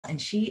And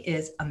she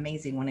is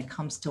amazing when it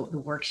comes to the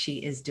work she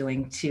is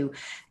doing to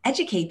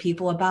educate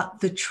people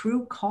about the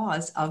true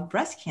cause of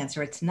breast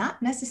cancer. It's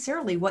not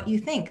necessarily what you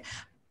think.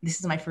 This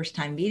is my first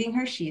time meeting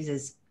her.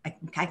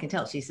 I can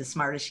tell she's as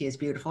smart as she is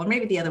beautiful, or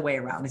maybe the other way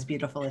around, as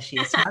beautiful as she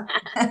is smart.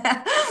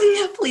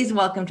 Please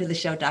welcome to the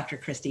show, Dr.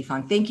 Kristi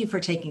Funk. Thank you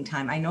for taking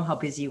time. I know how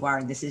busy you are,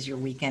 and this is your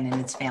weekend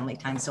and it's family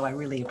time, so I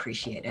really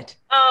appreciate it.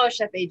 Oh,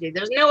 Chef AJ,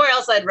 there's nowhere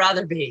else I'd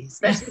rather be,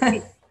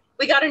 especially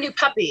we got a new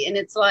puppy and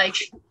it's like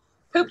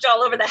pooped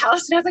all over the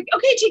house. And I was like,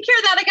 okay, take care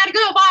of that. I got to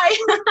go.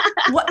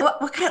 Bye.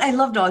 What kind? I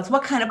love dogs.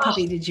 What kind of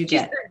puppy did you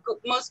get? She's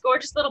the most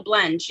gorgeous little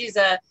blend. She's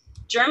a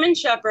German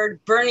Shepherd,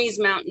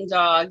 Bernese Mountain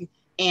Dog,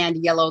 and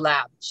Yellow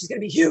Lab. She's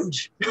going to be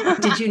huge.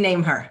 Did you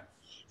name her?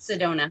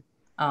 Sedona.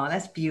 Oh,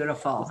 that's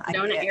beautiful.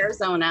 Sedona,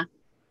 Arizona.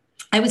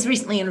 I was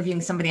recently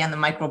interviewing somebody on the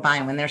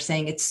microbiome and they're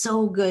saying it's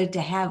so good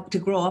to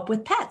grow up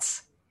with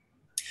pets.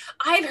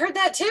 I've heard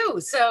that too.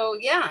 So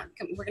yeah,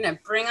 we're going to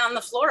bring on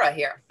the flora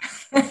here.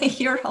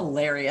 You're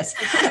hilarious.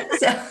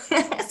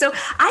 So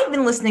I've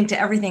been listening to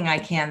everything I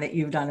can that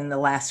you've done in the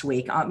last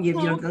week.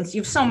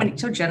 You've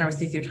so generous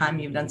with your time.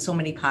 You've done so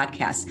many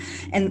podcasts.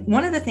 And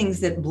one of the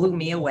things that blew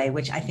me away,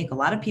 which I think a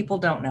lot of people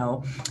don't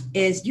know,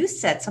 is you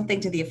said something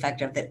to the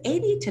effect of that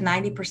 80 to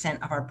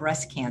 90% of our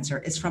breast cancer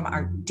is from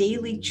our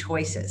daily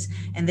choices,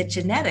 and that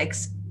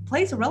genetics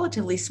plays a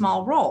relatively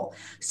small role.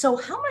 So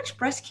how much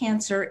breast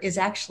cancer is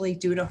actually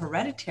due to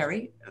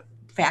hereditary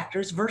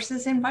factors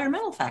versus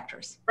environmental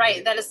factors?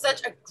 Right. That is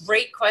such a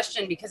great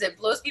question because it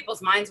blows people's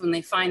minds when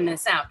they find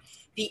this out.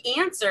 The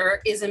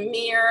answer is a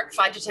mere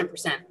 5 to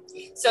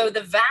 10%. So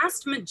the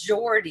vast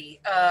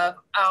majority of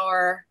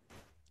our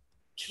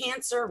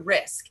cancer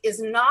risk is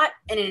not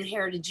an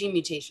inherited gene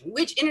mutation,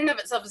 which in and of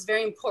itself is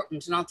very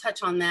important. And I'll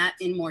touch on that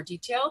in more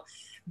detail.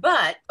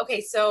 But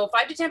okay, so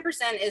 5 to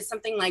 10% is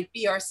something like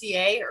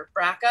BRCA or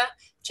BRCA,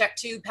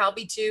 CHEK2,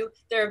 PALB2.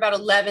 There are about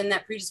 11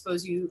 that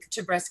predispose you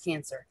to breast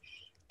cancer.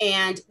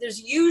 And there's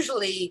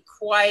usually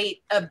quite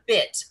a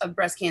bit of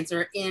breast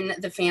cancer in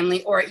the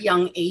family or at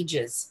young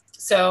ages.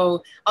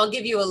 So I'll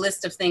give you a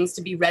list of things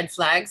to be red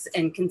flags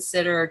and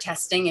consider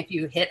testing if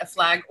you hit a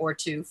flag or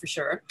two for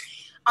sure.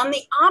 On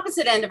the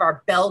opposite end of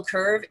our bell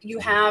curve, you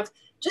have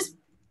just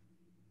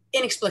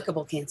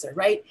inexplicable cancer,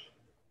 right?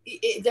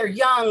 They're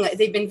young,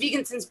 they've been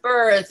vegan since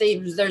birth,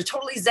 they're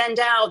totally zenned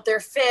out, they're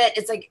fit.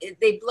 It's like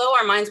they blow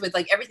our minds with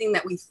like everything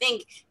that we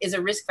think is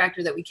a risk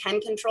factor that we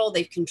can control,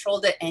 they've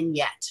controlled it, and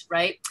yet,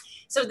 right?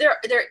 So there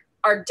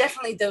are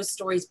definitely those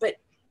stories, but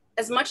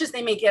as much as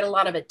they may get a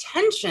lot of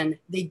attention,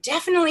 they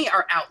definitely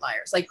are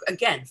outliers, like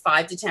again,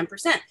 5 to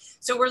 10%.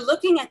 So we're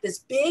looking at this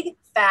big,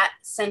 fat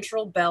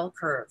central bell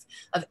curve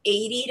of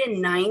 80 to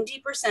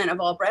 90%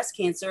 of all breast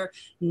cancer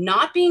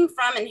not being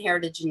from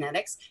inherited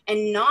genetics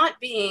and not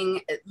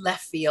being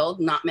left field,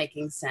 not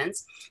making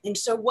sense. And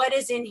so what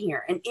is in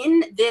here? And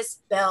in this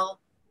bell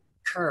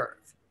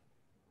curve,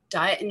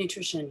 diet and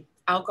nutrition,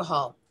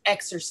 alcohol,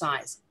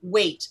 exercise,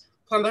 weight,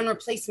 hormone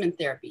replacement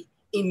therapy,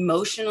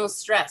 emotional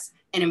stress,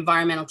 and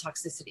environmental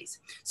toxicities.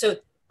 So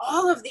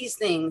all of these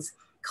things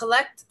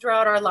collect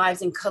throughout our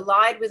lives and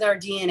collide with our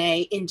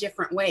DNA in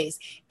different ways.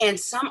 And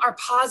some are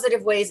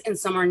positive ways and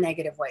some are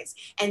negative ways.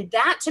 And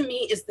that to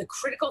me is the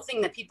critical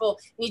thing that people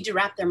need to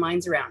wrap their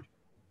minds around.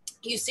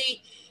 You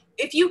see,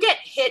 if you get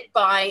hit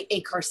by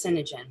a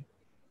carcinogen,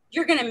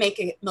 you're going to make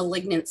a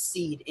malignant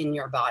seed in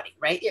your body,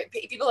 right?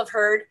 People have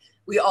heard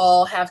we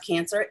all have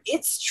cancer.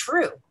 It's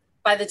true.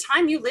 By the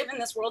time you live in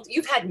this world,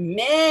 you've had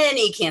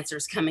many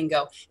cancers come and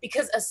go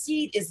because a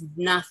seed is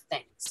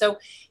nothing. So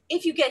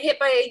if you get hit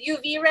by a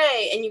UV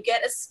ray and you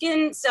get a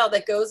skin cell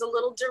that goes a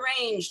little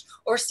deranged,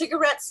 or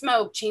cigarette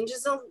smoke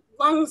changes a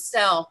lung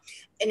cell,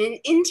 and an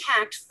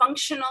intact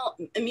functional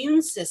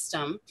immune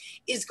system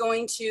is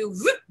going to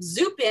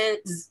zoop in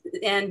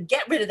and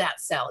get rid of that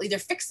cell, either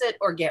fix it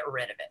or get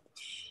rid of it.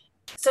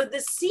 So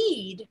the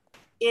seed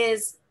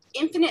is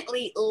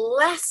infinitely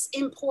less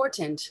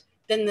important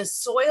than the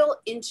soil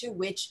into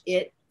which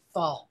it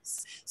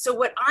falls. So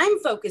what I'm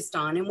focused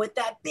on, and what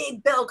that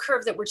big bell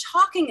curve that we're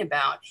talking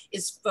about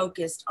is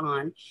focused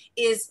on,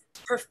 is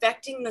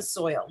perfecting the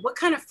soil. What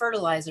kind of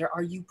fertilizer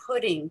are you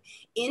putting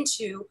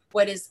into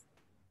what is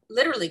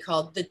literally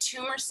called the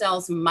tumor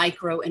cell's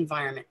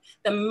microenvironment?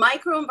 The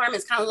microenvironment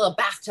is kind of a little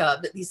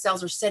bathtub that these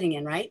cells are sitting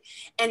in, right?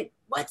 And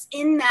what's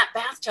in that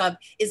bathtub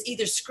is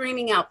either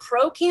screaming out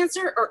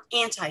pro-cancer or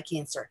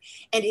anti-cancer.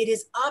 And it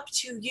is up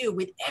to you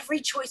with every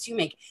choice you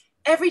make.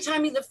 Every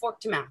time you live fork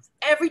to mouth,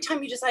 every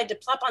time you decide to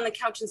plop on the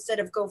couch instead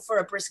of go for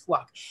a brisk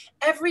walk,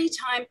 every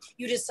time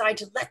you decide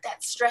to let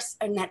that stress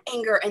and that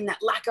anger and that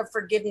lack of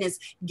forgiveness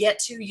get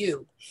to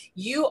you,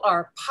 you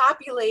are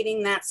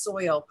populating that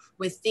soil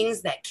with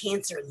things that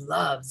cancer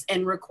loves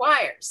and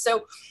requires.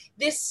 So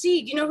this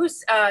seed, you know who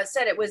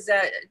said it was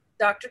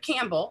Dr.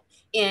 Campbell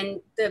in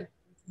the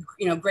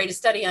greatest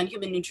study on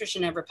human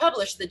nutrition ever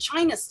published, the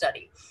China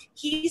study.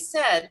 He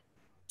said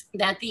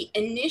that the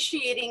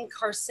initiating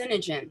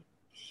carcinogen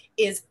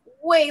is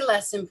way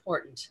less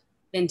important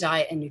than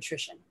diet and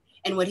nutrition.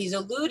 And what he's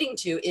alluding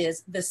to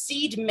is the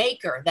seed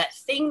maker, that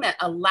thing that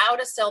allowed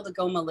a cell to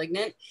go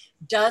malignant,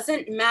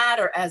 doesn't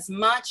matter as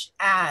much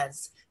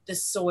as the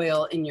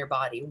soil in your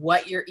body,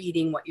 what you're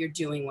eating, what you're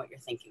doing, what you're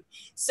thinking.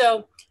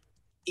 So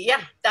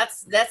yeah,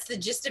 that's the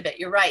gist of it.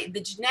 You're right.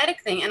 The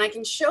genetic thing, and I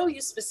can show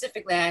you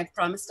specifically, I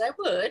promised I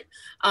would,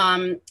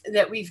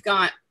 that we've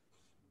got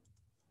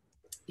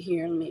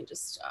here. Let me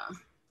just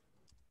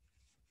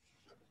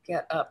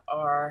get up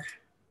our,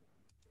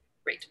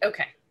 great.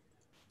 Okay.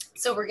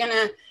 So we're going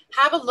to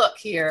have a look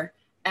here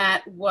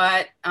at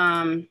what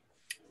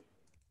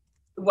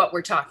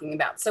we're talking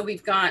about. So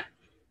we've got,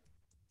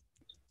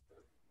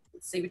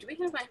 let's see, do we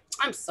have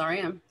I'm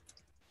sorry, I'm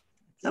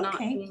not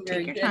being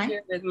very good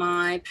here with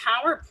my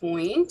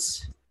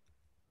PowerPoint.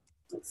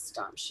 Let's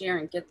stop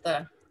sharing, get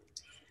the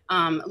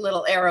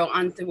little arrow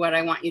onto what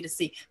I want you to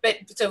see. But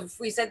so if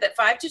we said that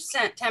 5 to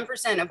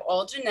 10% of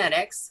all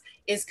genetics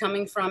is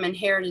coming from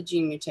inherited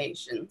gene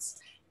mutations.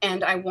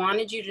 And I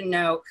wanted you to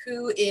know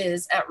who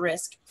is at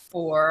risk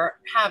for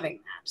having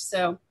that.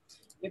 So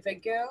if I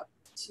go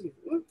to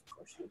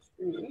portion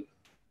screen,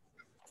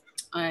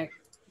 I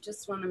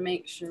just want to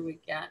make sure we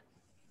get,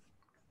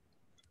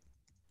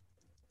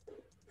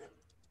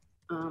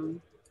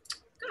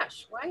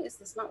 gosh, why is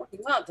this not working?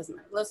 Well, it doesn't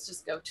matter. Let's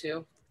just go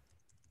to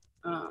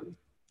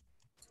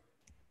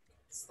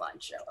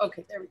slideshow.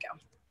 Okay, there we go.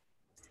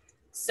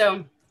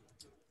 So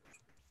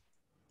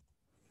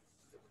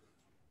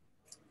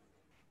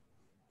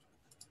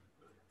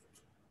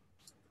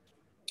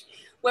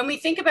when we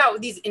think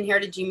about these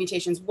inherited gene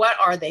mutations, what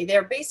are they?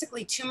 They're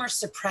basically tumor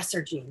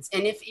suppressor genes.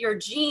 And if your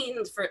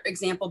gene, for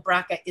example,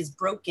 BRCA is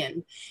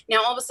broken,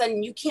 now all of a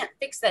sudden you can't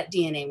fix that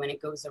DNA when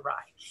it goes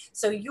awry.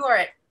 So you are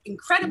at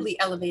incredibly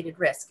elevated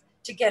risk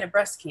to get a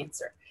breast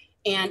cancer.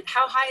 And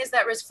how high is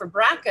that risk for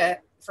BRCA,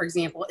 for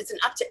example? It's an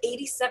up to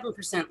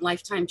 87%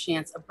 lifetime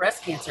chance of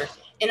breast cancer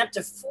and up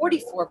to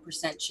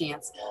 44%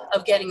 chance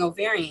of getting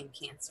ovarian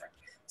cancer.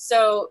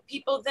 So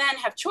people then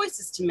have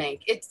choices to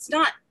make. It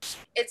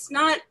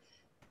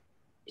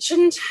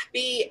shouldn't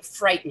be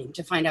frightening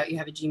to find out you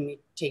have a gene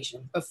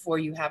mutation before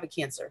you have a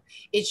cancer.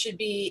 It should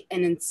be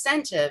an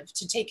incentive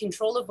to take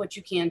control of what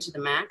you can to the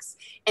max.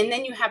 And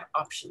then you have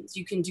options.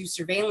 You can do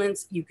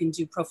surveillance, you can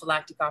do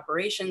prophylactic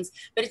operations,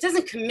 but it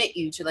doesn't commit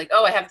you to like,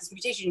 oh, I have this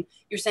mutation.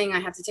 You're saying I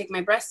have to take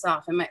my breasts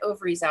off and my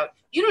ovaries out.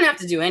 You don't have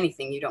to do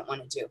anything you don't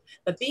want to do.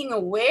 But being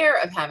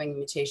aware of having a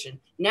mutation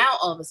now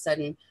all of a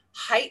sudden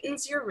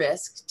heightens your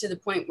risk to the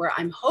point where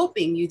I'm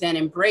hoping you then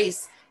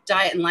embrace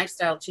diet and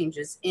lifestyle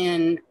changes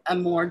in a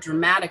more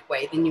dramatic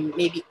way than you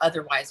maybe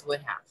otherwise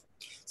would have.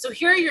 So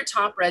here are your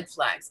top red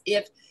flags.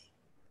 If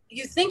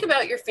you think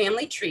about your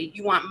family tree,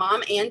 you want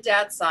mom and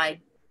dad's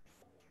side,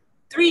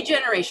 3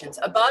 generations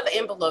above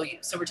and below you.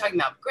 So we're talking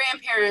about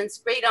grandparents,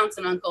 great aunts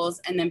and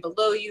uncles, and then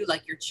below you,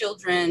 like your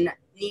children,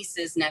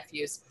 nieces,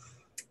 nephews.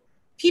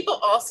 People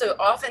also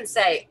often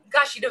say,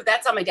 gosh, you know,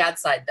 that's on my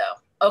dad's side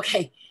though.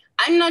 Okay,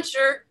 I'm not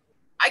sure.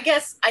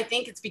 I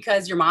think it's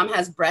because your mom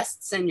has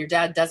breasts and your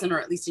dad doesn't, or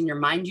at least in your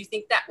mind, you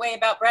think that way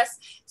about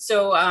breasts.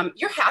 So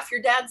you're half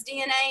your dad's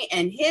DNA,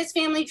 and his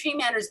family tree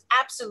matters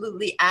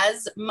absolutely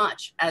as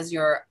much as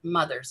your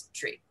mother's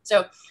tree.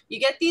 So you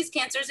get these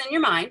cancers in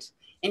your mind,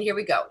 and here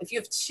we go. If you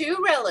have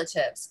 2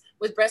 relatives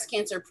with breast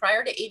cancer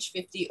prior to age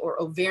 50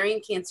 or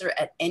ovarian cancer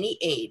at any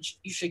age,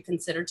 you should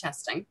consider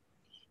testing.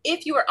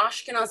 If you are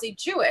Ashkenazi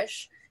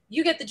Jewish,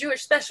 you get the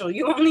Jewish special.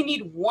 You only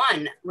need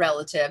 1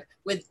 relative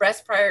with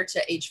breast prior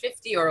to age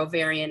 50 or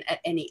ovarian at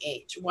any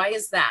age. Why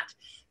is that?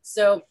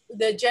 So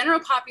the general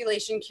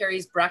population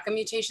carries BRCA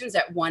mutations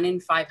at 1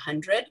 in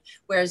 500,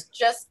 whereas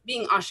just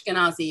being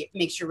Ashkenazi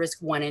makes your risk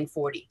 1 in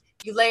 40.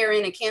 You layer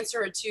in a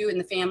cancer or 2 in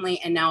the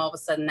family, and now all of a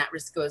sudden that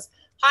risk goes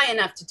high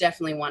enough to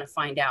definitely want to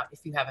find out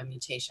if you have a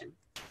mutation.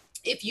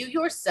 If you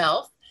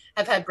yourself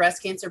have had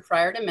breast cancer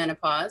prior to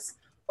menopause,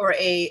 or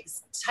a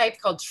type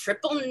called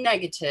triple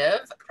negative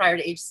prior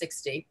to age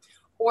 60,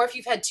 or if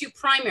you've had 2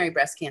 primary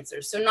breast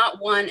cancers, so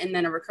not 1 and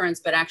then a recurrence,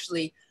 but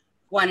actually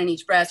 1 in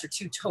each breast, or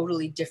 2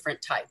 totally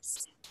different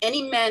types.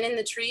 Any men in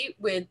the tree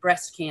with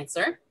breast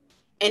cancer,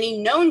 any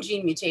known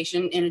gene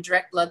mutation in a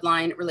direct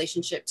bloodline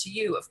relationship to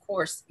you, of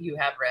course, you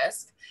have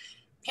risk.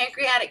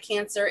 Pancreatic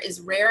cancer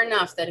is rare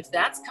enough that if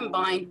that's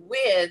combined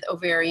with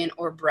ovarian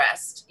or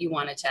breast, you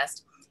want to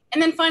test.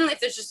 And then finally, if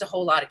there's just a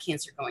whole lot of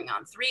cancer going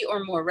on, 3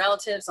 or more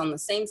relatives on the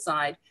same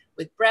side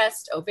with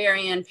breast,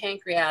 ovarian,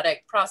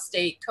 pancreatic,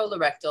 prostate,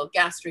 colorectal,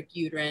 gastric,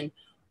 uterine,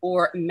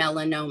 or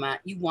melanoma,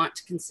 you want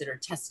to consider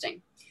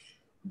testing.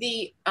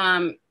 The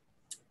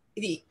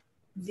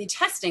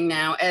testing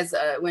now, as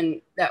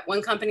when that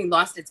one company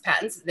lost its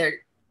patents, there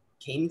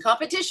came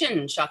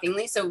competition,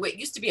 shockingly. So what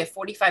used to be a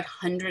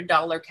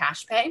 $4,500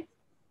 cash pay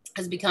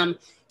has become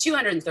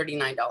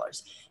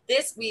 $239.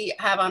 This we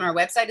have on our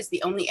website is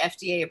the only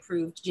FDA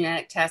approved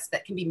genetic test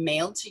that can be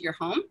mailed to your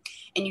home,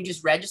 and you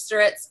just register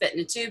it, spit in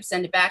a tube,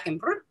 send it back,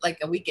 and like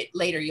a week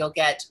later, you'll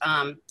get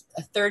a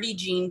 30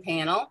 gene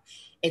panel.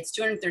 It's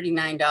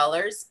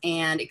 $239,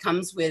 and it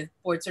comes with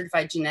board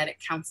certified genetic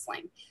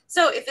counseling.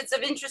 So if it's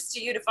of interest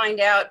to you to find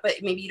out, but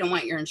maybe you don't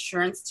want your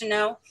insurance to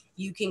know,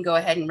 you can go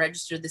ahead and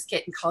register this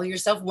kit and call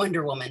yourself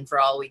Wonder Woman for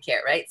all we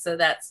care, right? So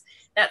that's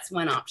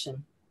one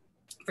option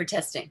for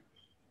testing.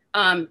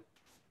 I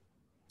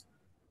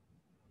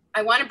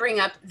want to bring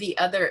up the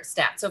other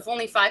stat. So if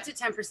only 5 to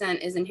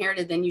 10% is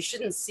inherited, then you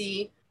shouldn't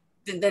see,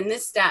 then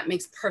this stat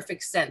makes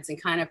perfect sense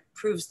and kind of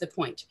proves the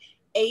point.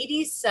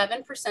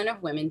 87%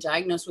 of women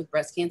diagnosed with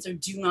breast cancer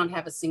do not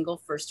have a single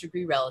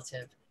first-degree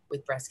relative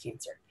with breast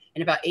cancer.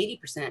 And about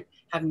 80%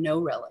 have no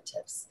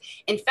relatives.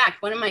 In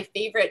fact, one of my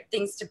favorite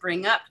things to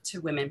bring up to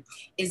women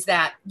is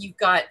that you've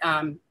got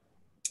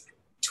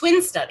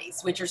twin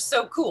studies, which are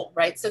so cool,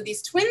 right? So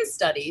these twin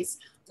studies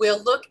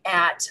will look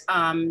at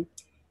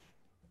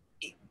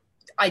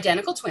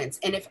identical twins.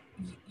 And if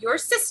your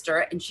sister,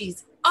 and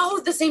she's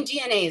the same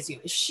DNA as you,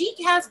 if she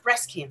has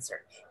breast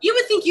cancer, you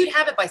would think you'd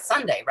have it by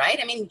Sunday, right?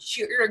 I mean,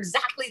 you're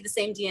exactly the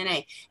same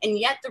DNA, and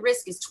yet the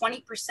risk is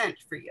 20%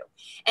 for you.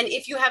 And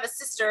if you have a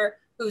sister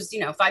who's,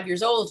 5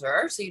 years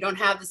older, so you don't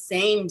have the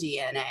same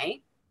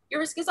DNA, your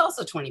risk is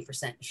also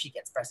 20% if she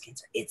gets breast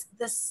cancer. It's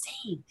the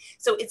same.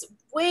 So it's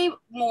way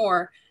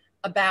more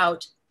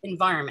about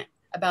environment,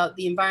 about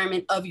the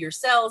environment of your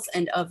cells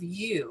and of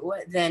you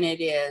than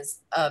it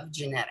is of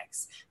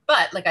genetics.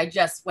 But like I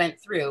just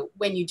went through,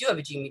 when you do have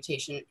a gene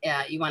mutation,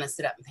 you want to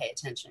sit up and pay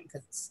attention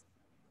because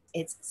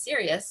it's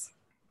serious.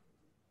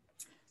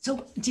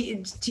 So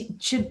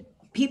should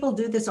people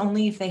do this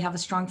only if they have a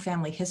strong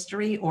family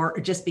history, or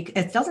just because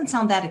it doesn't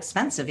sound that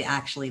expensive,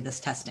 actually, this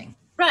testing?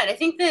 Right. I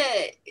think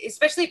that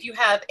especially if you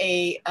have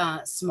a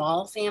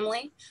small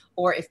family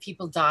or if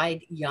people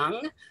died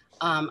young,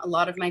 a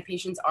lot of my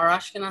patients are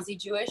Ashkenazi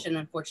Jewish, and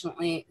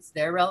unfortunately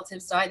their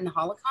relatives died in the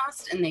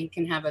Holocaust, and they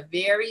can have a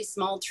very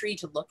small tree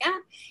to look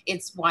at.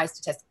 It's wise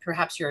to test.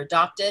 Perhaps you're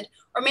adopted,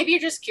 or maybe you're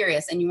just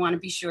curious and you want to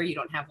be sure you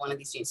don't have one of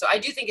these genes. So I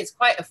do think it's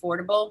quite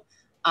affordable.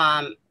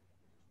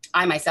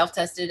 I myself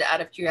tested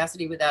out of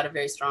curiosity without a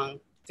very strong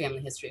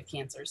family history of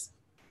cancers.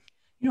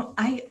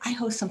 I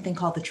host something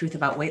called the Truth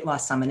About Weight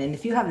Loss Summit. And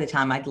if you have the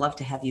time, I'd love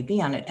to have you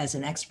be on it as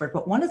an expert.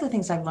 But one of the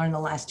things I've learned the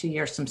last 2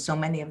 years from so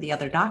many of the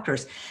other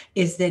doctors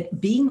is that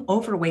being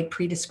overweight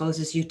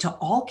predisposes you to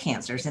all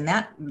cancers. And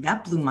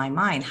that blew my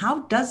mind.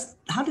 How does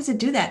it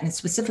do that? And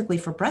specifically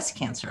for breast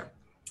cancer?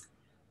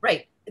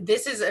 Right.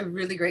 This is a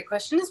really great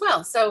question as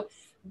well. So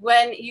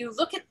when you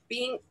look at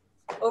being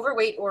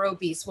overweight or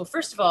obese, well,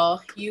 first of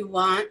all, you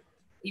want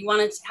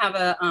to have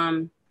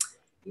an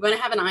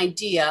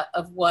idea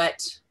of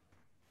what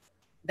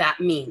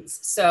that means.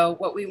 So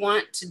what we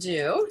want to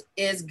do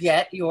is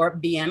get your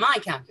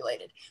BMI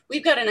calculated.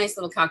 We've got a nice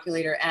little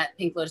calculator at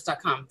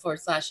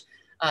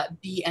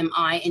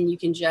pinklotus.com/BMI, and you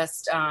can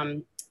just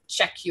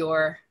check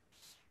your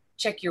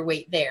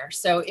weight there.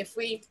 So if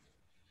we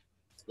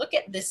look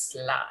at this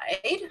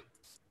slide,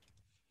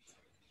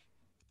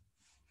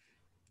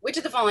 which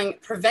of the following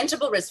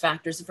preventable risk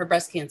factors for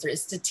breast cancer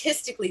is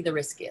statistically the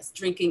riskiest?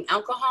 Drinking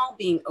alcohol,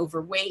 being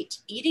overweight,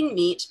 eating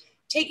meat,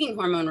 taking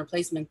hormone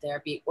replacement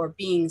therapy, or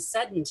being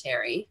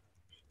sedentary?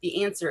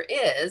 The answer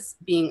is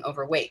being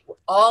overweight.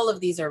 All of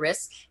these are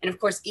risks. And of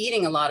course,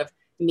 eating a lot of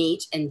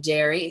meat and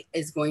dairy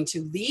is going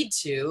to lead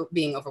to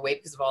being overweight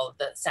because of all of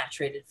the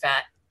saturated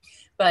fat.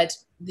 But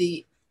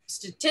the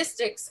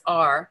statistics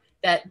are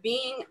that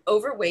being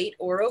overweight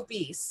or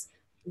obese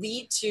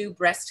lead to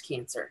breast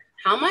cancer.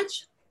 How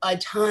much? A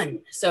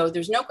ton. So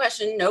there's no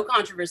question, no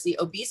controversy.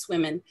 Obese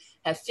women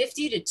have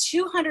 50 to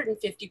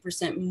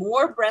 250%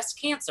 more breast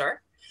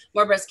cancer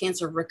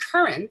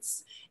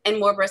recurrence, and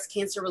more breast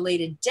cancer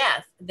related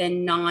death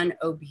than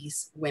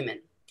non-obese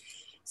women.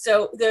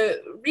 So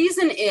the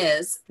reason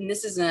is, and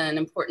this is an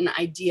important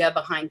idea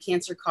behind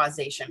cancer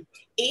causation,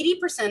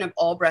 80% of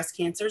all breast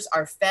cancers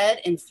are fed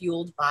and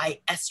fueled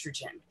by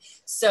estrogen.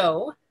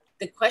 So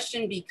the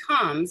question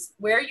becomes,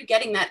 where are you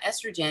getting that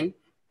estrogen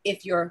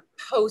if you're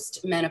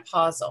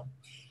post-menopausal?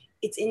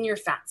 It's in your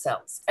fat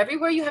cells.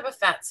 Everywhere you have a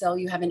fat cell,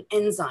 you have an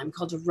enzyme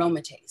called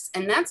aromatase,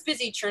 and that's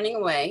busy churning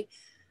away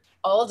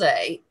all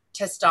day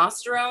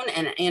testosterone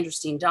and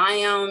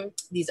androstenedione,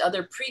 these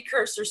other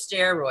precursor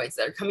steroids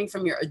that are coming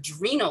from your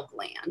adrenal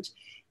gland,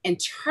 and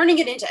turning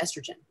it into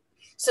estrogen.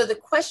 So the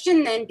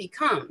question then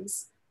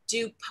becomes,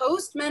 do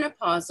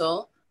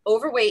postmenopausal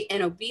overweight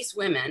and obese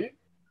women,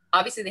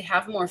 obviously they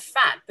have more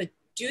fat, but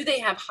do they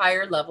have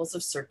higher levels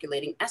of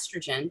circulating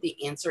estrogen?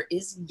 The answer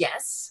is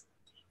yes.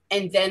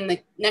 And then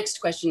the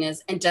next question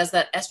is, and does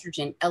that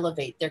estrogen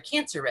elevate their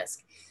cancer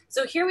risk?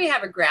 So here we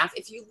have a graph.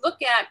 If you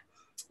look at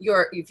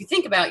if you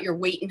think about your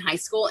weight in high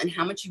school and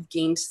how much you've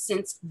gained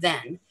since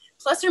then,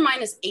 plus or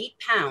minus 8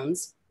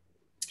 pounds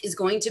is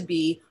going to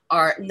be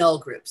our null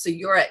group. So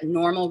you're at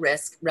normal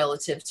risk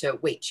relative to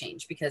weight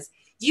change because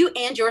you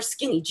and your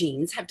skinny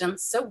genes have done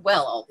so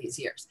well all these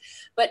years.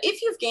 But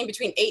if you've gained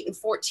between 8 and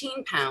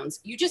 14 pounds,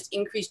 you just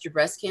increased your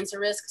breast cancer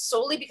risk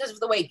solely because of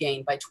the weight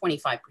gain by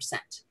 25%.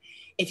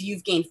 If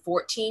you've gained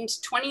 14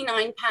 to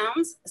 29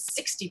 pounds, a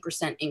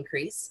 60%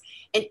 increase.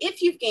 And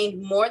if you've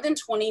gained more than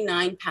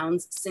 29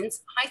 pounds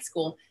since high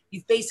school,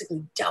 you've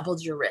basically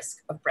doubled your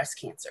risk of breast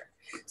cancer.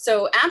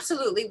 So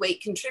absolutely,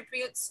 weight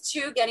contributes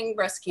to getting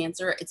breast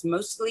cancer. It's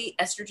mostly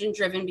estrogen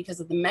driven because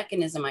of the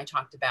mechanism I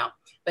talked about.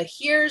 But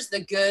here's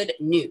the good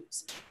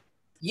news.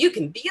 You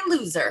can be a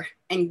loser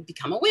and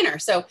become a winner.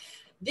 So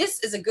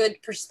this is a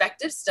good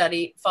perspective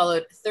study,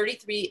 followed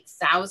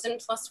 33,000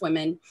 plus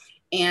women,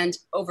 and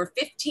over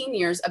 15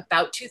 years,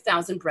 about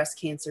 2,000 breast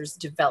cancers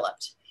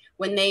developed.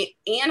 When they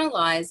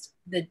analyzed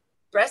the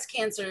breast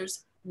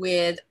cancers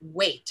with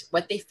weight,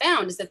 what they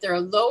found is that there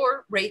are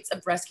lower rates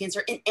of breast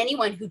cancer in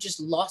anyone who just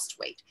lost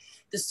weight.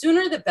 The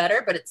sooner the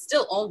better, but it's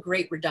still all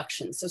great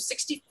reductions. So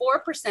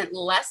 64%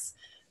 less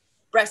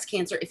breast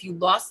cancer if you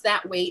lost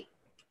that weight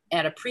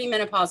at a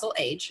premenopausal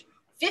age,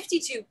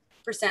 52%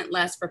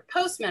 less for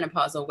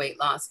postmenopausal weight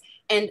loss,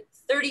 and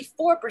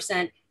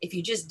 34% if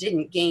you just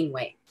didn't gain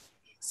weight.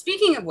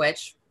 Speaking of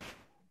which,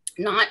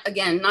 not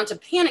to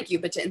panic you,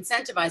 but to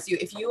incentivize you,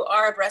 if you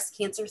are a breast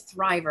cancer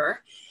thriver,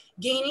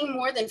 gaining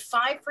more than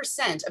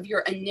 5% of your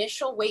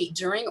initial weight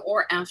during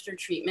or after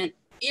treatment,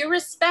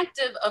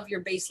 irrespective of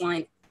your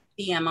baseline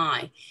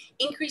BMI,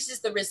 increases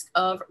the risk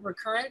of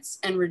recurrence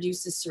and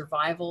reduces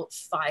survival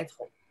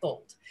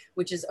fivefold,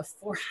 which is a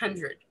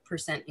 400%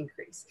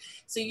 increase.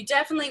 So you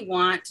definitely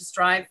want to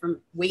strive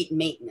for weight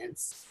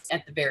maintenance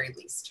at the very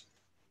least.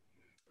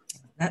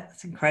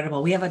 That's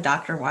incredible. We have a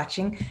doctor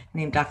watching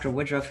named Dr.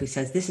 Woodruff who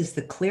says this is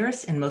the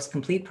clearest and most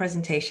complete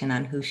presentation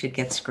on who should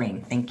get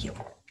screened. Thank you.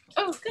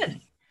 Oh,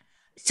 good.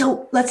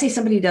 So let's say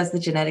somebody does the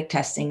genetic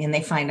testing and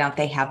they find out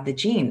they have the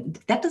gene.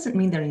 That doesn't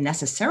mean they're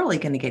necessarily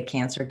going to get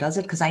cancer, does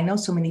it? Because I know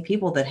so many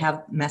people that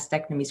have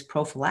mastectomies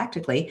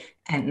prophylactically,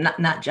 and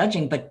not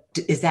judging, but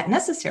is that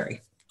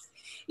necessary?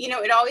 You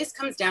know, it always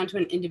comes down to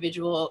an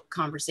individual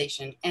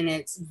conversation, and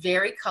it's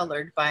very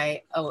colored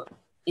by an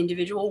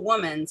individual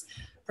woman's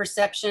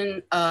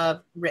perception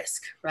of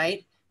risk,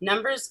 right?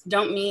 Numbers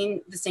don't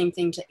mean the same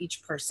thing to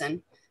each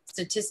person.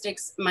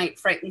 Statistics might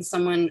frighten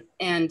someone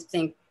and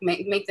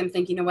make them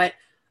think, you know what,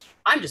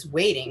 I'm just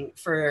waiting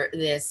for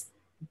this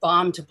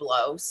bomb to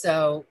blow,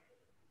 so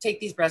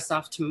take these breasts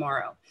off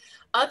tomorrow.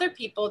 Other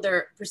people,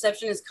 their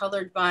perception is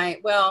colored by,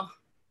 well,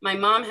 my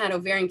mom had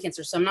ovarian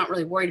cancer, so I'm not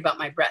really worried about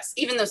my breasts.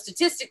 Even though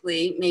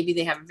statistically, maybe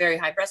they have a very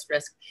high breast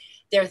risk,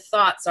 their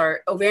thoughts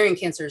are ovarian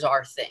cancer is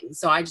our thing,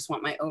 so I just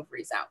want my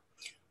ovaries out.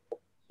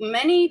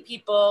 Many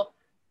people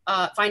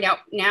find out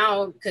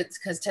now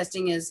because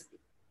testing is,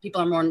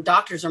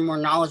 doctors are more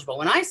knowledgeable.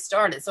 When I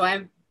started, so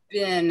I've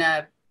been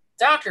a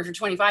doctor for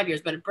 25 years,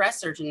 but a breast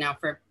surgeon now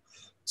for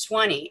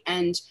 20.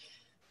 And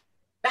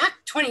back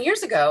 20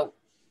 years ago,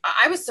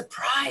 I was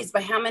surprised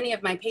by how many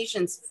of my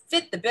patients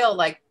fit the bill,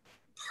 like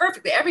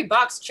perfectly. Every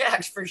box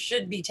checked for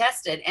should be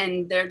tested,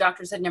 and their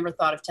doctors had never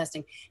thought of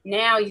testing.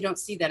 Now you don't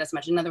see that as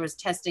much. In other words,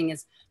 testing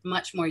is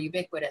much more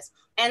ubiquitous.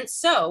 And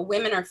so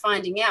women are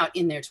finding out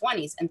in their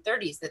 20s and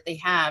 30s that they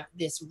have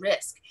this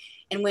risk.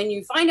 And when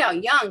you find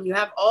out young, you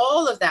have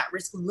all of that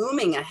risk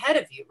looming ahead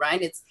of you,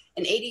 right? It's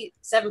an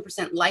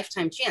 87%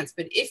 lifetime chance.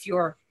 But if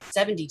you're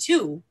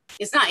 72,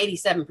 it's not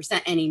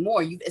 87%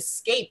 anymore. You've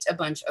escaped a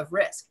bunch of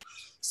risk.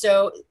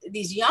 So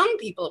these young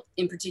people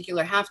in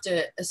particular have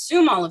to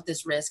assume all of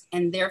this risk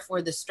and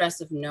therefore the stress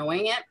of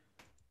knowing it.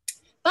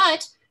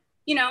 But,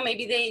 you know,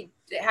 maybe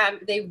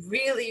they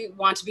really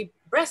want to be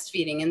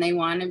breastfeeding and they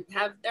want to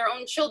have their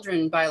own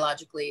children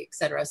biologically, et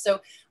cetera.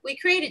 So we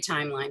create a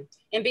timeline.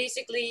 And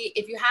basically,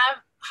 if you have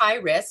high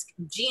risk,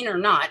 gene or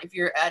not, if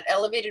you're at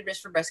elevated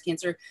risk for breast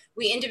cancer,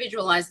 we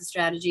individualize the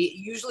strategy. It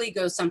usually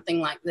goes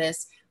something like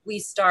this. We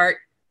start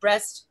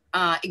breast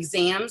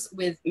exams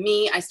with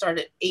me. I start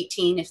at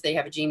 18 if they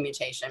have a gene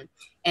mutation,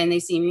 and they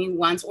see me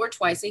once or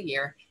twice a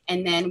year.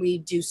 And then we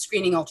do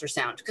screening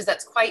ultrasound because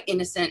that's quite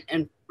innocent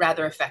and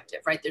rather effective,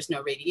 right? There's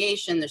no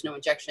radiation, there's no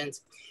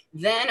injections.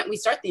 Then we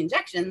start the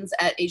injections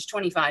at age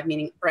 25,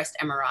 meaning breast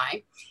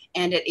MRI.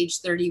 And at age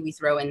 30, we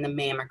throw in the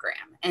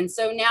mammogram. And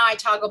so now I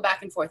toggle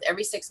back and forth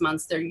every 6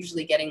 months. They're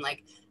usually getting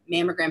like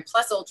mammogram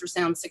plus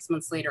ultrasound, 6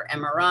 months later,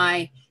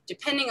 MRI,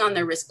 depending on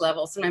their risk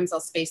level. Sometimes I'll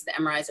space the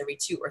MRIs every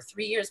 2 or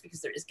 3 years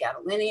because there is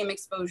gadolinium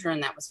exposure,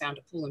 and that was found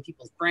to pool in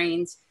people's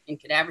brains in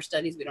cadaver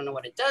studies. We don't know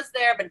what it does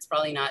there, but it's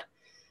probably not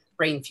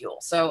brain fuel.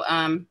 So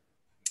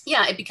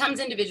yeah, it becomes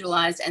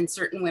individualized, and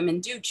certain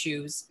women do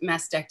choose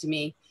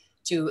mastectomy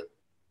to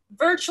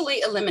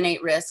virtually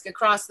eliminate risk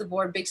across the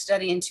board. Big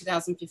study in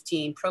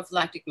 2015,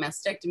 prophylactic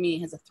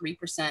mastectomy has a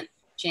 3%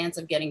 chance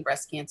of getting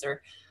breast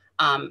cancer.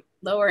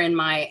 Lower in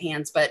my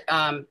hands, but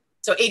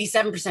so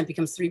 87%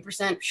 becomes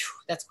 3%. Whew,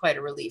 that's quite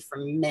a relief for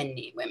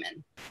many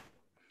women.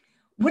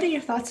 What are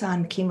your thoughts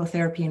on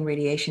chemotherapy and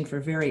radiation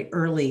for very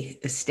early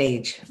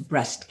stage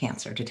breast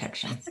cancer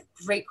detection? That's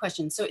a great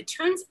question. So it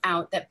turns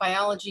out that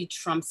biology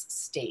trumps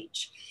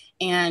stage.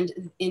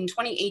 And in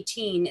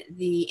 2018,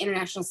 the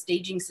international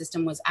staging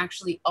system was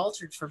actually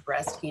altered for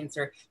breast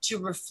cancer to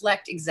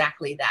reflect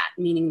exactly that,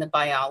 meaning the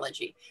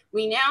biology.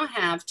 We now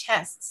have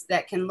tests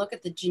that can look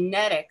at the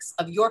genetics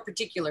of your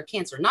particular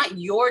cancer, not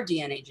your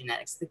DNA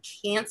genetics, the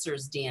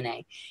cancer's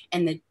DNA,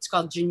 and it's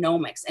called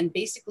genomics. And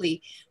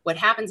basically what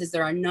happens is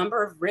there are a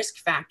number of risk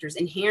factors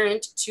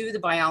inherent to the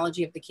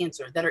biology of the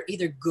cancer that are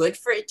either good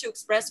for it to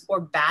express or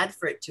bad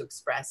for it to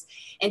express.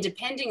 And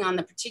depending on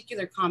the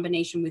particular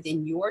combination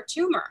within your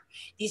tumor,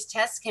 these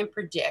tests can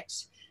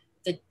predict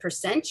the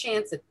percent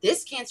chance that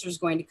this cancer is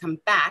going to come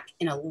back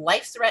in a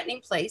life-threatening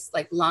place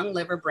like lung,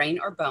 liver, brain,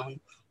 or bone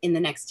in the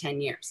next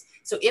 10 years.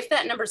 So if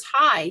that number's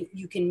high,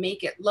 you can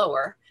make it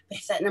lower. But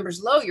if that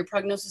number's low, your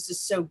prognosis is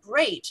so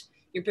great,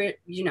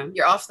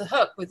 you're off the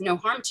hook with no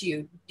harm to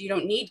you. You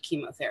don't need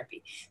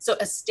chemotherapy. So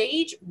a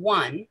stage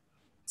 1,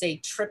 say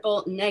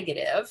triple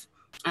negative,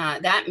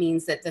 that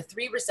means that the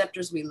 3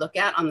 receptors we look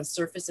at on the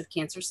surface of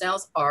cancer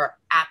cells are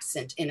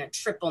absent in a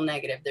triple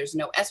negative. There's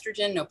no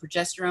estrogen, no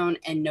progesterone,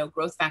 and no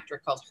growth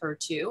factor called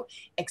HER2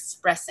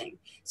 expressing.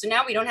 So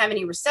now we don't have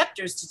any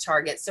receptors to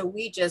target. So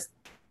we just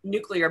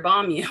nuclear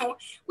bomb you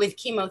with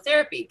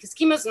chemotherapy, because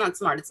chemo's not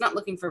smart. It's not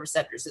looking for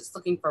receptors. It's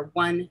looking for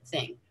one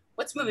thing.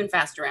 What's moving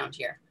fast around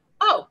here?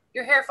 Oh,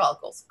 your hair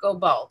follicles go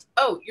bald.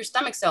 Oh, your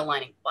stomach cell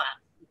lining, blah,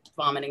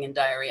 vomiting and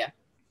diarrhea.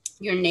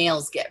 Your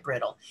nails get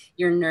brittle.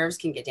 Your nerves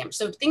can get damaged.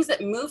 So things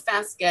that move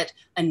fast get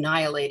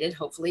annihilated,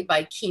 hopefully,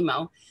 by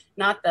chemo.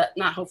 Not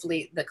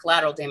hopefully the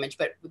collateral damage,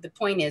 but the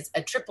point is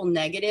a triple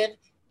negative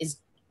is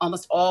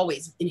almost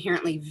always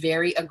inherently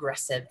very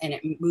aggressive and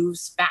it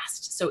moves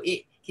fast. So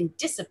it can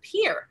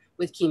disappear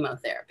with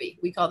chemotherapy.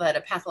 We call that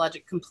a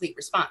pathologic complete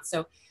response.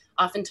 So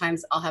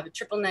oftentimes I'll have a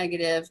triple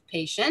negative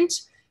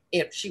patient.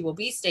 If she will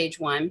be stage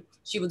 1,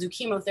 she will do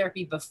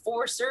chemotherapy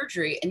before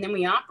surgery, and then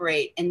we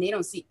operate and they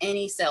don't see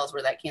any cells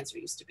where that cancer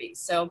used to be.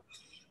 So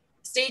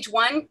stage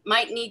 1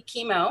 might need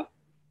chemo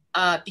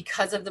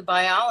because of the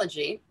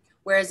biology,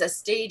 whereas a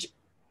stage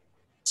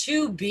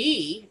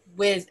 2B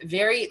with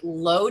very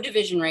low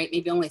division rate,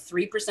 maybe only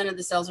 3% of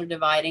the cells are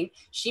dividing,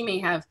 she may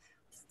have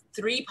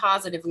 3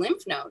 positive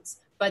lymph nodes,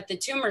 but the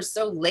tumor is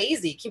so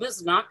lazy, chemo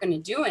is not going to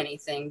do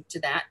anything to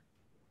that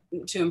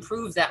to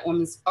improve that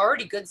woman's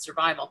already good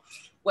survival.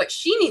 What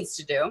she needs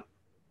to do,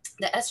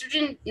 the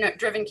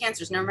estrogen-driven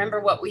cancers, now remember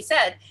what we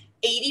said,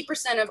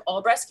 80% of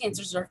all breast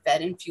cancers are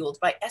fed and fueled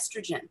by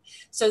estrogen.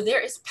 So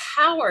there is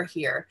power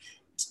here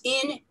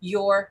in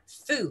your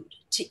food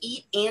to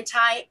eat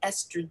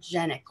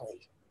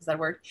anti-estrogenically. Is that a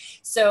word?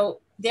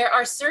 So there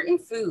are certain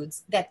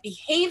foods that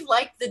behave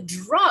like the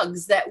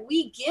drugs that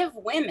we give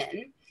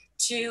women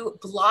to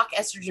block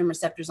estrogen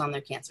receptors on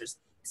their cancers.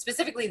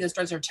 Specifically, those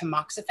drugs are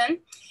tamoxifen.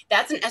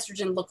 That's an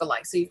estrogen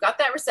lookalike. So you've got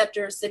that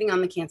receptor sitting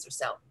on the cancer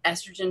cell.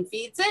 Estrogen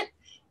feeds it,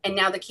 and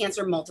now the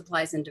cancer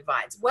multiplies and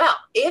divides. Well,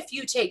 if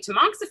you take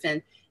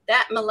tamoxifen,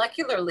 that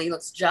molecularly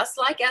looks just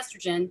like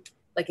estrogen,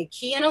 like a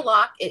key in a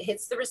lock. It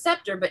hits the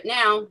receptor, but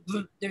now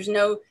there's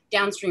no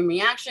downstream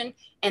reaction,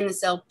 and the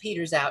cell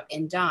peters out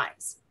and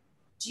dies.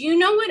 Do you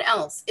know what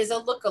else is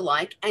a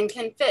lookalike and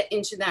can fit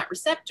into that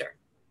receptor?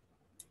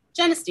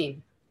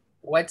 Genistein.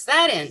 What's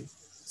that in?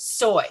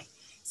 Soy.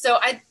 So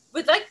I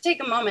would like to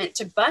take a moment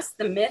to bust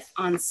the myth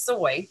on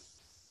soy.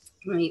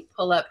 Let me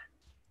pull up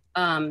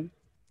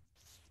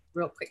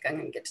real quick. I'm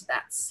going to get to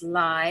that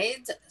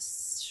slide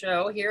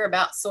show here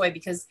about soy,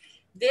 because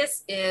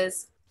this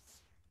is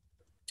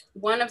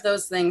one of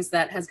those things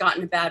that has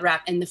gotten a bad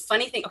rap. And the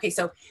funny thing, okay,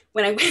 so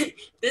when I went,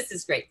 this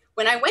is great.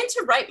 When I went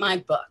to write my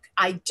book,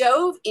 I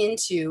dove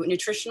into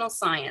nutritional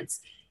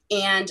science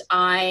and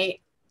I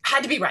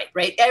had to be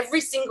right?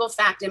 Every single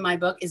fact in my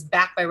book is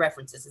backed by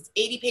references. It's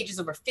 80 pages,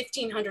 over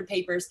 1,500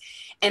 papers.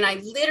 And I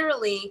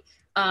literally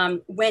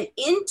went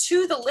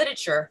into the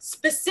literature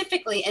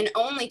specifically and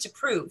only to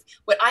prove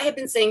what I have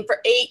been saying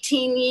for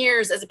 18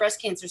 years as a breast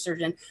cancer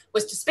surgeon,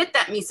 was to spit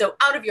that miso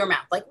out of your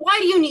mouth. Like, why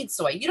do you need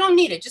soy? You don't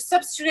need it. Just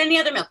substitute any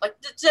other milk. Like,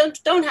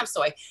 don't have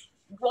soy.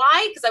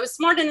 Why? Because I was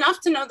smart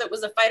enough to know that it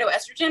was a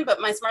phytoestrogen, but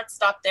my smarts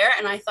stopped there.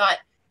 And I thought,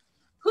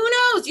 who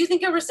knows? Do you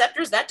think a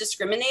receptor is that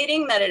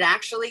discriminating that it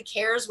actually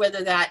cares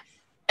whether that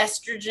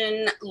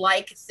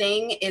estrogen-like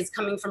thing is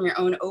coming from your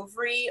own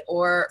ovary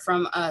or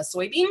from a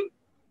soybean?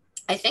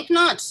 I think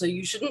not. So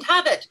you shouldn't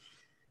have it.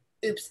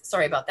 Oops,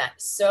 sorry about that.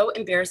 So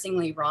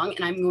embarrassingly wrong.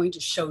 And I'm going to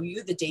show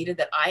you the data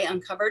that I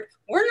uncovered.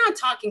 We're not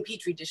talking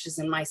petri dishes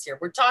and mice here.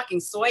 We're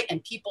talking soy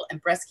and people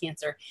and breast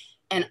cancer.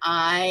 And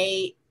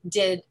I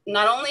did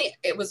not only,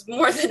 it was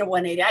more than a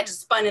 180, I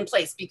just spun in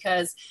place,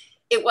 because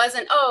it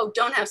wasn't, oh,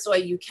 don't have soy,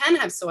 you can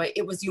have soy.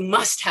 It was, you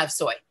must have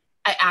soy.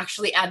 I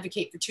actually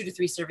advocate for 2 to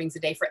 3 servings a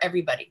day for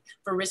everybody,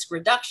 for risk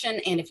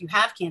reduction. And if you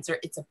have cancer,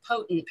 it's a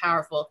potent,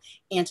 powerful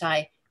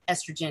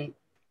anti-estrogen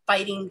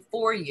fighting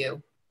for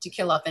you to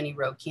kill off any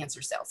rogue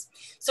cancer cells.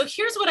 So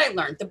here's what I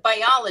learned. The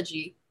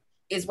biology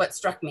is what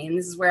struck me. And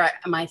this is where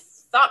my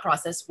thought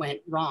process went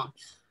wrong.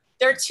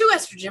 There are 2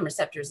 estrogen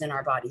receptors in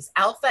our bodies,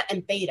 alpha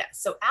and beta.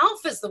 So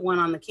alpha is the one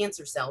on the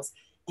cancer cells.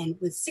 And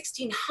with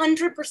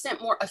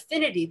 1,600% more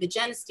affinity, the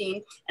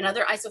genistein and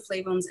other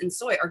isoflavones in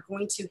soy are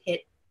going to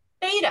hit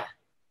beta.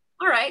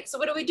 All right, so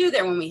what do we do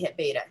there when we hit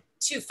beta?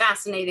 Two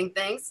fascinating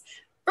things.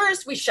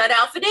 First, we shut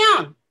alpha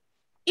down.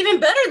 Even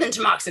better than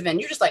tamoxifen.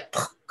 You're just like,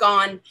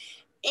 gone.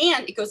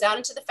 And it goes out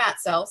into the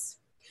fat cells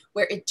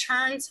where it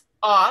turns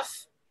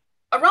off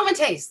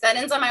aromatase, that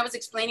enzyme I was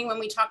explaining when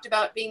we talked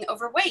about being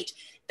overweight.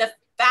 The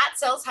fat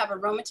cells have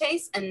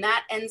aromatase, and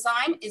that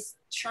enzyme is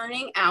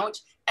churning out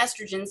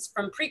estrogens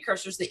from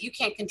precursors that you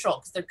can't control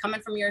because they're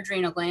coming from your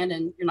adrenal gland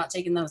and you're not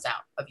taking those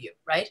out of you,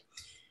 right?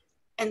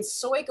 And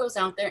soy goes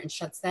out there and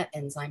shuts that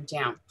enzyme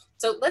down.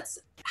 So let's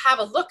have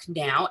a look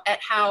now at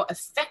how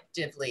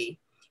effectively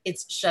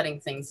it's shutting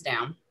things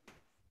down.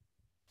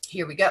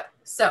 Here we go.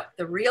 So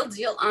the real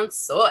deal on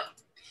soy.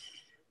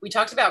 We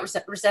talked about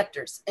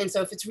receptors. And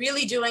so if it's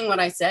really doing what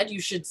I said,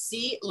 you should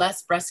see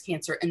less breast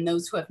cancer in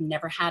those who have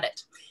never had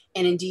it.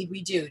 And indeed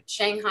we do.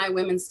 Shanghai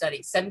Women's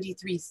Study,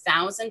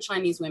 73,000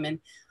 Chinese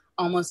women,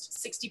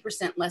 almost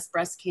 60% less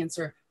breast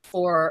cancer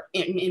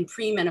in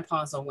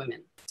premenopausal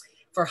women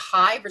for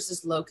high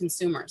versus low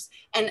consumers.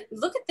 And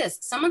look at this.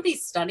 Some of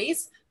these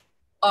studies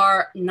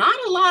are not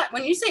a lot.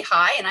 When you say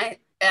high, and I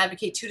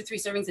advocate 2 to 3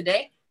 servings a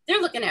day,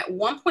 they're looking at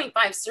 1.5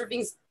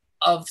 servings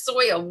of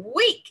soy a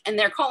week, and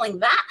they're calling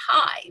that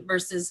high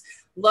versus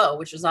low,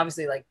 which is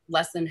obviously like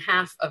less than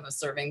half of a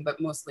serving, but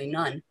mostly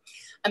none.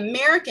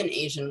 American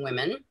Asian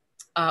women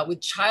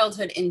with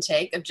childhood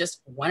intake of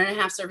just 1.5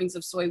 servings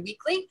of soy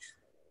weekly,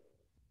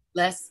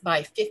 less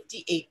by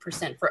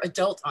 58% for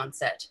adult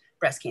onset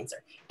breast cancer.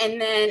 And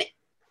then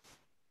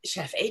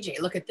Chef AJ,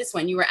 look at this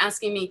one. You were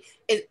asking me,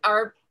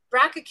 are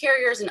BRCA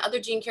carriers and other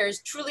gene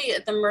carriers truly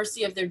at the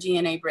mercy of their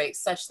DNA breaks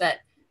such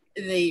that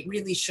they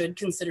really should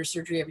consider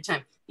surgery every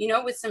time? You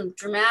know, with some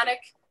dramatic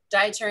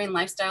dietary and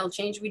lifestyle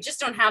change, we just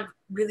don't have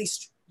really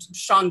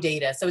strong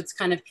data. So it's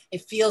kind of,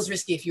 it feels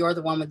risky if you're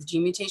the one with the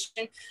gene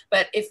mutation.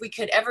 But if we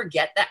could ever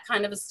get that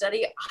kind of a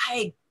study,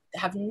 I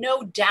have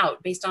no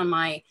doubt, based on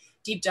my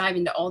deep dive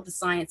into all the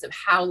science of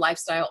how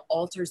lifestyle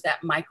alters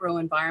that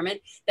microenvironment,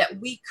 that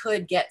we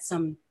could get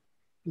some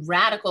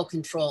radical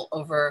control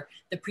over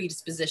the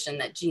predisposition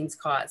that genes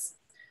cause.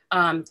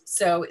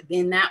 So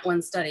in that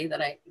one study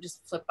that I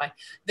just flipped by,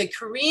 the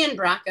Korean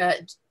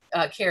BRCA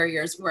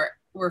carriers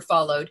were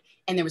followed,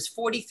 and there was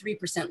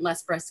 43%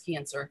 less breast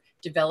cancer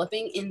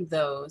developing in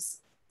those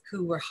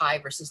who were high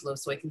versus low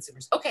soy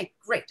consumers. Okay,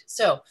 great.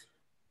 So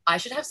I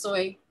should have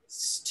soy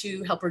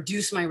to help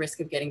reduce my risk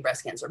of getting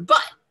breast cancer.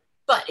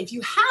 But if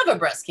you have a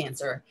breast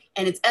cancer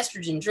and it's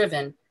estrogen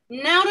driven,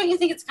 now don't you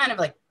think it's kind of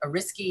like a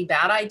risky,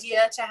 bad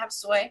idea to have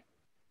soy?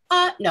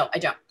 No, I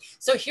don't.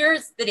 So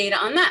here's the data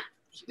on that.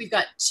 We've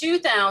got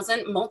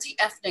 2,000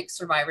 multi-ethnic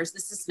survivors.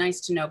 This is nice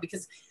to know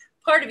because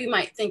part of you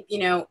might think, you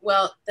know,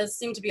 well, those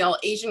seem to be all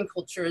Asian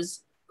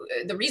cultures.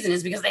 The reason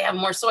is because they have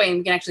more soy and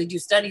we can actually do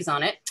studies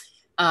on it.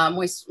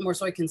 More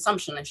soy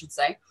consumption, I should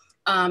say.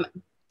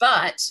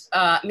 But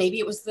maybe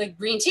it was the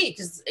green tea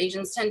because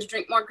Asians tend to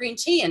drink more green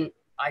tea. And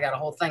I got a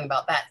whole thing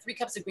about that. 3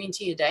 cups of green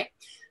tea a day.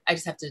 I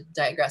just have to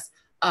digress.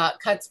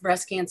 Cuts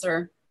breast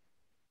cancer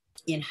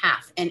in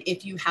half. And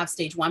if you have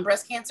stage 1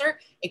 breast cancer,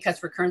 it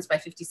cuts recurrence by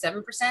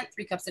 57%,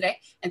 3 cups a day,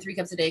 and 3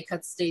 cups a day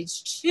cuts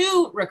stage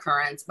 2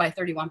 recurrence by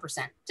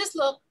 31%. Just a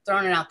little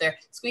throwing it out there.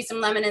 Squeeze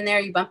some lemon in there.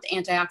 You bump the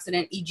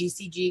antioxidant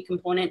EGCG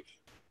component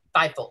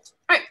 5-fold.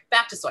 All right,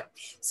 back to soy.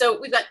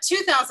 So we've got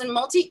 2,000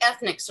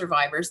 multi-ethnic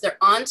survivors. They're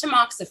on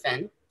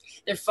tamoxifen.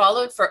 They're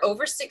followed for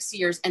over 6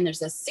 years, and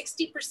there's a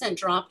 60%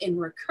 drop in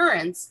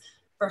recurrence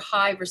for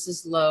high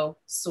versus low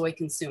soy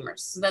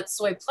consumers. So that's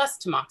soy plus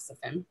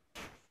tamoxifen.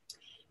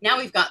 Now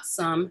we've got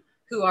some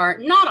who are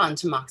not on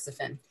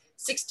tamoxifen.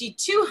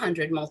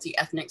 6,200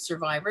 multi-ethnic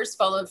survivors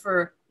followed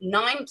for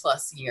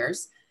 9+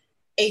 years.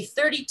 A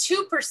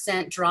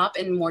 32% drop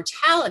in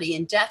mortality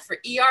and death for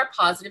ER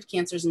positive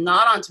cancers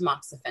not on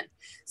tamoxifen.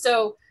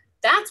 So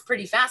that's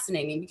pretty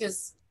fascinating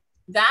because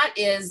that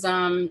is,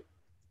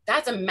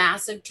 that's a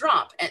massive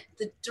drop. And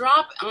the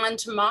drop on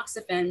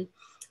tamoxifen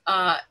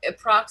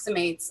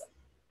approximates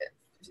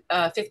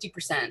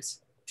 50%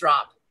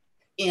 drop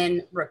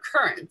in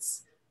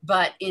recurrence,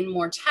 but in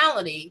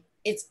mortality,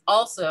 it's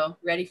also,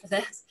 ready for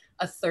this,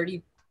 a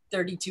 32%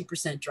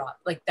 drop.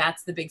 Like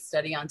that's the big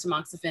study on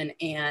tamoxifen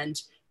and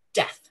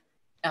death,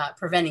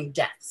 preventing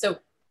death. So,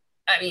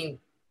 I mean,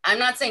 I'm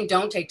not saying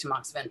don't take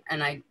tamoxifen,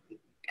 and I'm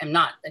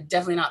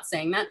definitely not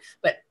saying that,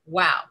 but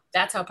wow,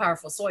 that's how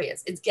powerful soy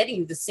is. It's getting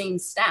you the same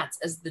stats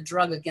as the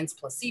drug against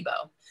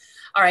placebo.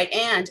 All right,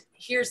 and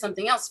here's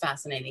something else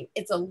fascinating.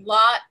 It's a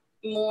lot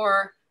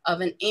more of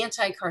an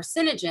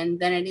anti-carcinogen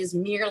than it is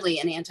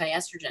merely an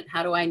anti-estrogen.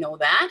 How do I know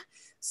that?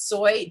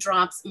 Soy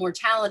drops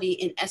mortality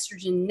in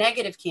estrogen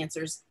negative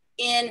cancers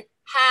in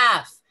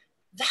half.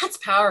 That's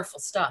powerful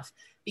stuff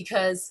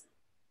because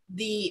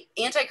the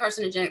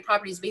anti-carcinogenic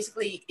properties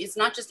basically is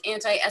not just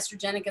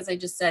anti-estrogenic, as I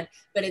just said,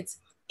 but it's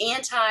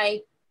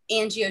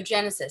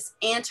anti-angiogenesis,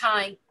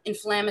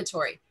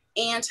 anti-inflammatory,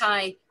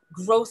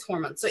 growth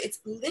hormone. So it's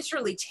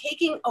literally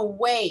taking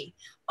away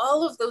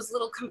all of those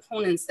little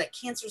components that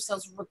cancer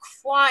cells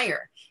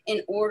require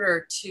in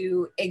order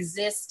to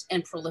exist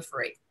and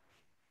proliferate.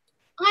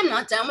 I'm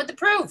not done with the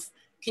proof.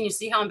 Can you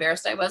see how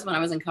embarrassed I was when I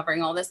was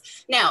uncovering all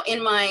this? Now,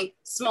 in my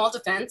small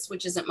defense,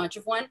 which isn't much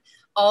of one,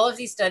 all of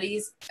these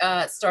studies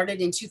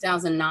started in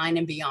 2009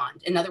 and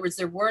beyond. In other words,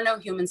 there were no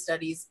human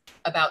studies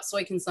about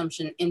soy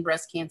consumption in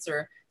breast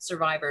cancer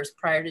survivors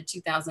prior to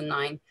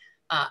 2009,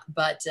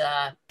 but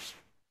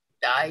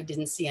I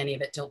didn't see any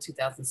of it till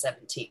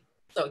 2017.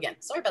 So again,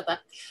 sorry about that.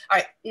 All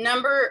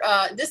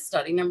right, this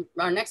study,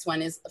 our next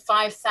one is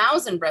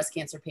 5,000 breast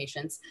cancer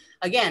patients.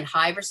 Again,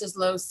 high versus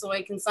low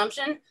soy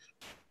consumption,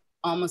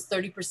 almost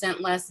 30%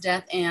 less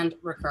death and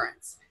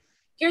recurrence.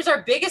 Here's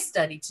our biggest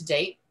study to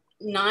date,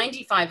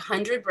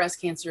 9,500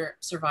 breast cancer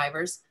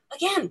survivors.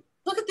 Again,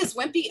 look at this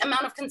wimpy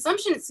amount of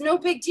consumption. It's no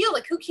big deal.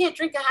 Like, who can't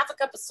drink a half a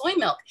cup of soy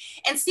milk?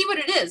 And see what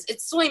it is.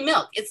 It's soy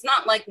milk. It's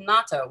not like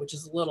natto, which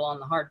is a little on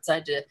the hard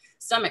side to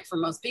stomach for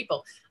most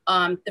people.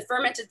 The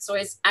fermented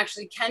soys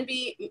actually can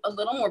be a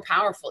little more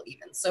powerful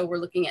even. So we're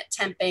looking at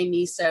tempeh,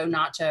 miso,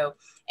 natto,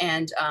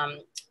 and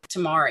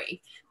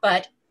tamari.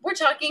 But we're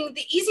talking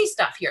the easy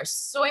stuff here,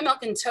 soy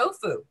milk and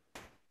tofu,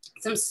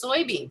 some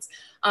soybeans,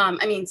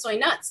 soy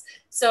nuts.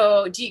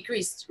 So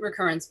decreased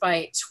recurrence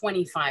by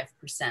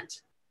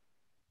 25%.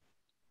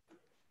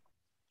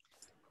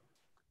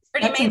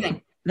 Pretty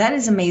amazing. That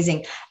is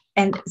amazing.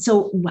 And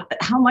so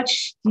how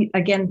much,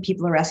 again,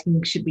 people are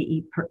asking, should we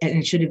eat,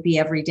 and should it be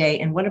every day?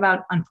 And what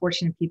about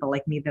unfortunate people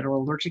like me that are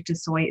allergic to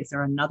soy? Is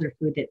there another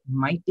food that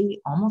might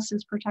be almost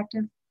as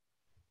protective?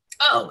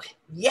 Oh,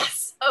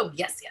 yes. Oh,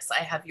 yes, yes.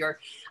 I have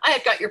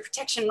got your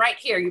protection right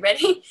here. You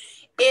ready?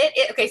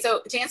 Okay,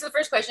 so to answer the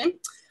first question,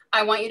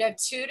 I want you to have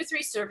 2 to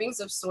 3 servings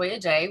of soy a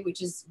day,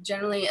 which is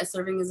generally a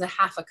serving is a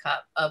half a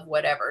cup of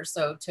whatever.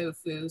 So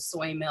tofu,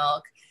 soy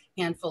milk,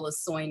 handful of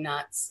soy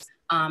nuts,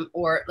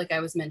 or like I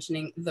was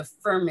mentioning, the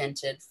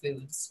fermented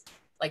foods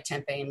like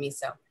tempeh and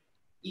miso.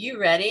 You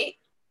ready?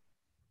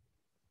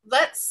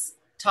 Let's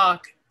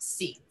talk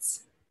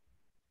seeds.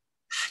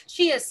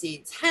 Chia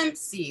seeds, hemp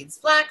seeds,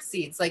 flax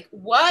seeds. Like,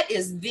 what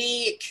is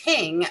the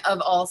king of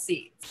all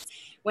seeds?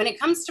 When it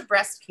comes to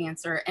breast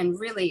cancer, and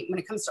really when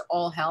it comes to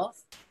all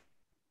health,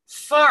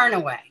 far and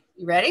away,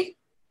 you ready?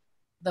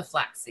 The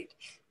flaxseed,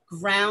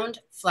 ground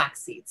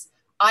flax seeds.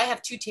 I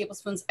have 2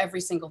 tablespoons every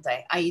single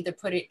day. I either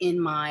put it in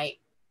my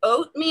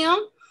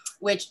oatmeal,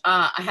 which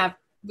I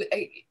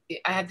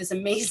have this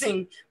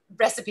amazing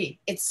recipe.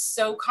 It's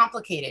so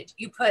complicated.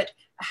 You put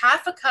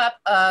half a cup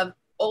of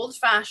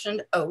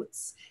old-fashioned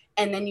oats,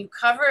 and then you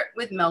cover it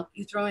with milk.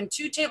 You throw in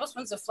 2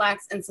 tablespoons of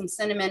flax and some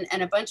cinnamon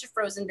and a bunch of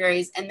frozen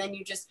berries, and then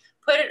you just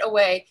put it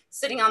away,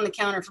 sitting on the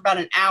counter for about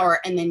an hour,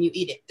 and then you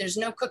eat it. There's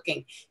no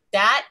cooking.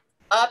 That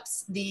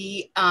ups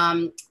the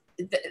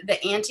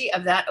ante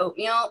of that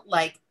oatmeal,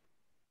 like,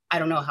 I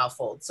don't know how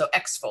fold, so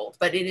X-fold,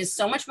 but it is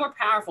so much more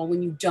powerful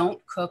when you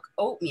don't cook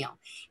oatmeal,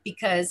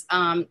 because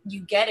you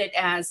get it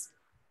as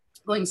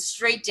going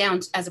straight down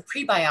as a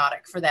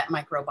prebiotic for that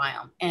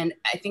microbiome. And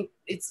I think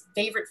its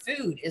favorite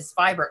food is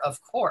fiber,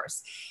 of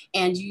course.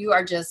 And you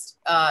are just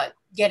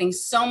getting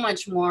so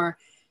much more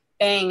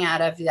bang out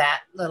of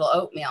that little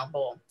oatmeal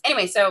bowl.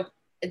 Anyway, so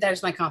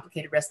there's my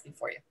complicated recipe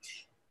for you.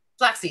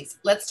 Flax seeds.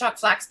 Let's talk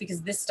flax,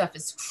 because this stuff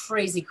is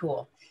crazy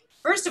cool.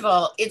 First of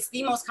all, it's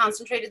the most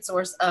concentrated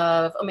source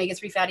of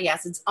omega-3 fatty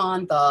acids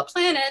on the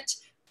planet.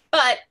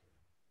 But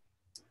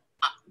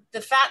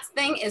the fats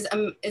thing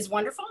is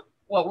wonderful.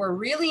 What we're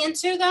really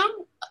into,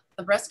 though,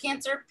 the breast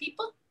cancer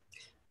people,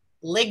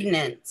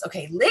 lignans.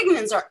 Okay,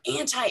 lignans are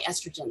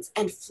anti-estrogens,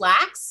 and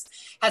flax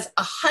has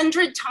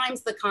 100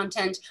 times the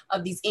content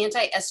of these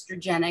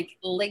anti-estrogenic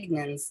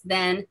lignans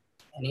than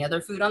any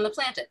other food on the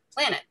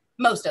planet.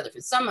 Most other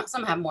foods. Some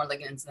have more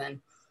lignans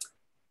than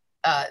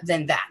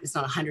that. It's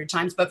not 100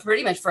 times, but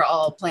pretty much for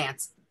all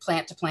plants,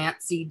 plant to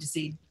plant, seed to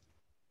seed,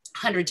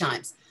 100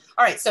 times.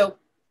 All right, so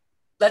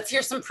let's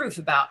hear some proof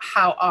about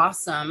how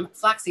awesome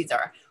flax seeds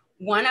are.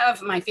 One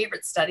of my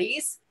favorite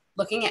studies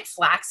looking at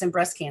flax and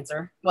breast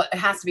cancer, well, it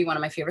has to be one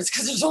of my favorites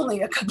because there's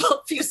only a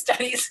few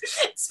studies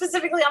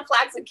specifically on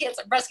flax and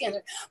breast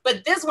cancer,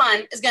 but this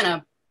one is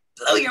gonna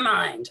blow your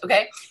mind,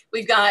 okay?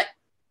 We've got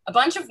a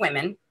bunch of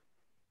women,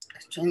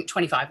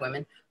 25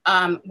 women,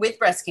 with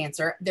breast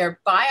cancer. Their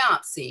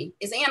biopsy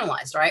is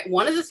analyzed, right?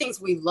 One of the things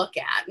we look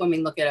at when we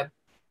look at a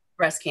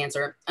breast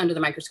cancer under the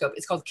microscope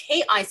is called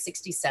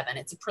Ki-67.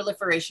 It's a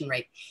proliferation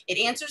rate. It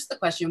answers the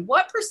question,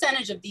 what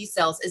percentage of these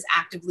cells is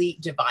actively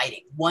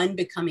dividing, 1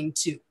 becoming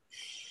 2?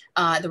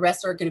 The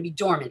rest are going to be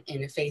dormant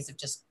in a phase of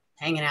just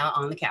hanging out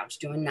on the couch,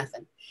 doing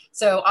nothing.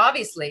 So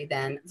obviously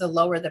then, the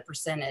lower the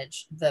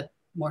percentage, the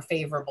more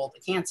favorable the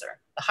cancer.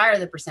 The higher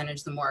the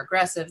percentage, the more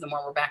aggressive, the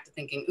more we're back to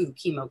thinking, ooh,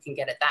 chemo can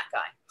get at that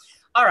guy.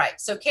 All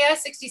right, so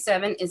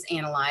Ki-67 is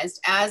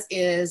analyzed, as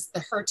is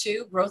the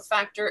HER2 growth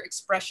factor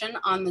expression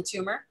on the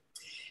tumor,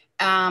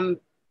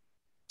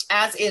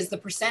 as is the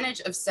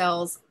percentage of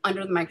cells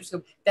under the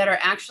microscope that are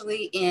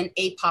actually in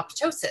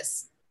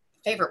apoptosis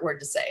favorite word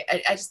to say.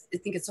 I just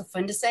think it's so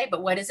fun to say,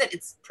 but what is it?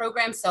 It's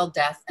programmed cell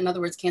death. In other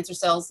words, cancer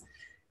cells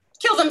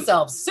kill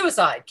themselves,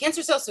 suicide,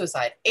 cancer cell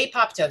suicide,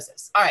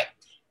 apoptosis. All right.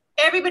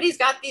 Everybody's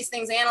got these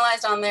things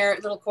analyzed on their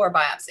little core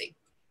biopsy.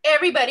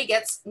 Everybody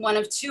gets one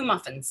of two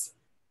muffins.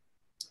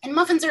 And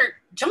muffins are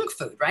junk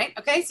food, right?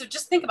 Okay, so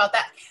just think about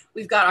that.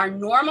 We've got our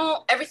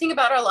normal, everything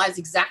about our lives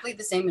exactly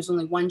the same. There's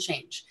only one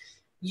change.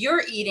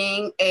 You're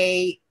eating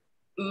a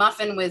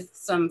muffin with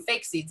some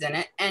fake seeds in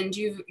it, and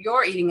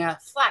you're eating a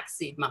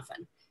flaxseed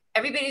muffin.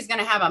 Everybody's going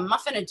to have a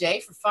muffin a day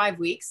for 5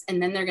 weeks,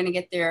 and then they're going to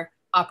get their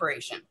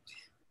operation.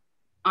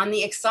 On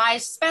the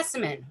excised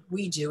specimen,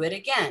 we do it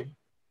again.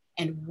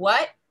 And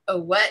what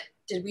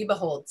did we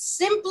behold?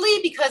 Simply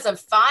because of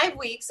 5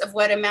 weeks of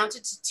what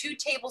amounted to 2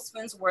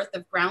 tablespoons worth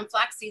of ground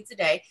flax seeds a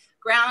day.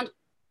 Ground,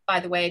 by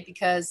the way,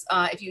 because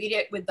if you eat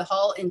it with the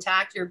hull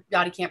intact, your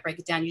body can't break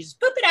it down. You just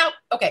poop it out.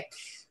 Okay,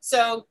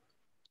 so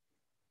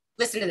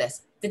listen to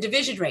this. The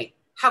division rate,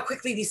 how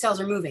quickly these cells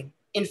are moving.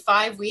 In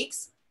 5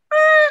 weeks,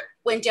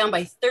 went down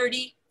by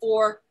 34%.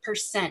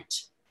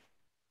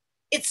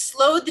 It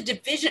slowed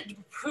the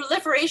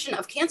proliferation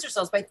of cancer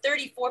cells by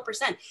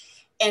 34%.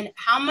 And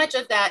how much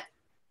of that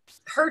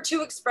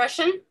HER2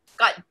 expression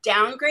got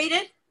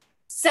downgraded?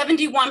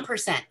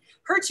 71%.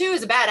 HER2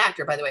 is a bad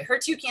actor, by the way.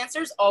 HER2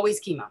 cancers, always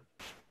chemo.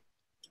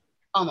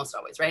 Almost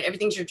always, right?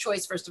 Everything's your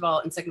choice, first of all.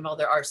 And second of all,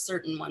 there are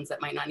certain ones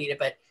that might not need it,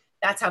 but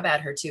that's how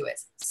bad HER2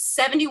 is.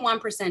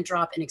 71%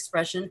 drop in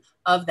expression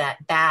of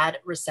that bad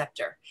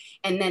receptor.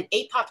 And then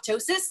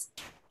apoptosis,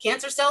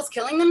 cancer cells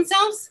killing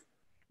themselves,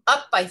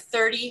 up by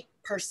 30%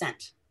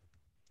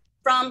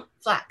 from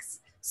flax.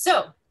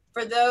 So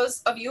for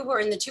those of you who are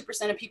in the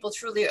 2% of people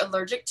truly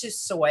allergic to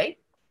soy,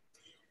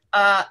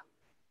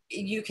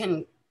 you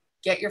can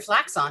get your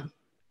flax on.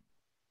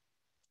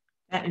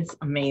 That is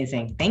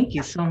amazing. Thank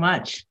you so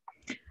much.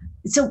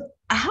 So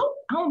how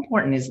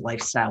important is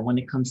lifestyle when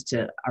it comes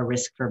to a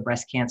risk for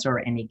breast cancer or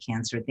any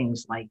cancer,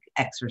 things like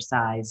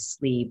exercise,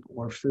 sleep,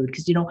 or food?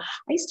 Because, I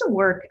used to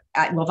work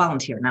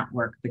volunteer, not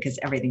work, because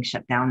everything's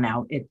shut down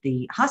now, at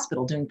the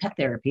hospital doing pet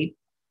therapy.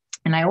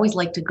 And I always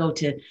like to go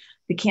to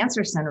the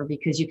cancer center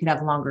because you could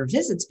have longer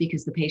visits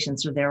because the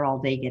patients are there all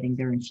day getting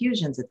their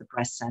infusions at the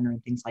breast center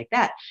and things like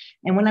that.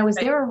 And when I was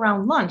there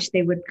around lunch,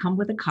 they would come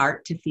with a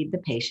cart to feed the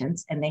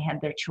patients, and they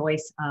had their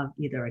choice of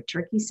either a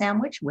turkey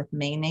sandwich with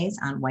mayonnaise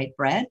on white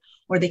bread,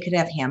 or they could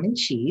have ham and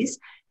cheese.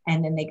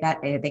 And then they could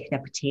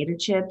have potato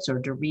chips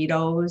or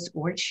Doritos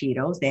or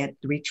Cheetos. They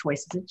had 3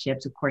 choices of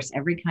chips, of course,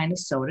 every kind of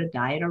soda,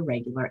 diet or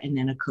regular, and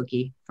then a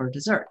cookie for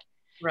dessert.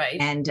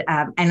 Right. And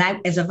I,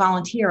 as a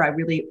volunteer, I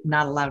really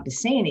not allowed to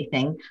say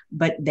anything,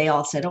 but they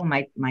all said, oh,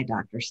 my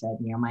doctor said,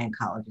 my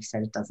oncologist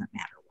said, it doesn't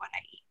matter what I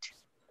eat.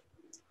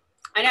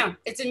 I know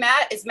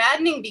it's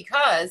maddening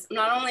because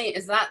not only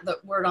is that the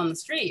word on the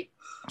street,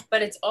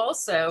 but it's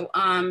also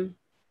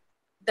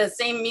the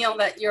same meal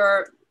that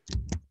your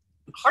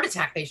heart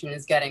attack patient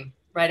is getting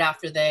right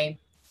after they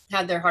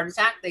had their heart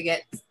attack. They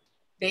get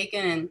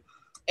bacon and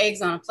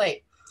eggs on a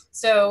plate.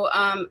 So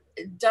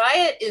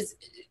diet is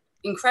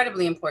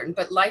incredibly important,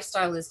 but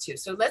lifestyle is too.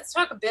 So let's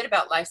talk a bit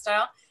about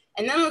lifestyle,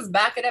 and then let's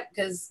back it up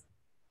because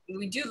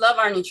we do love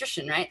our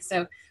nutrition, right?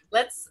 So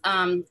let's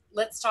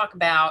talk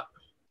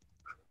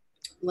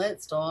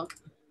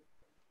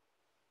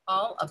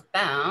all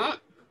about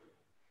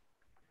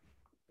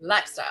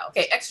lifestyle.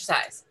 Okay,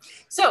 exercise.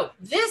 So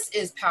this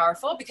is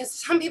powerful because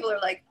some people are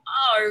like,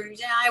 oh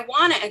yeah, I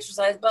want to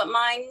exercise, but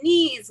my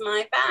knees,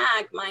 my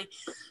back,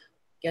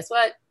 guess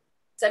what?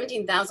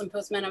 17,000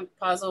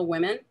 postmenopausal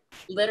women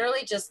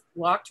literally just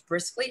walked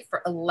briskly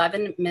for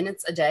 11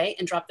 minutes a day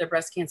and dropped their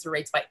breast cancer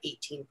rates by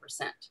 18%.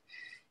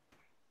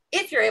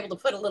 If you're able to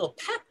put a little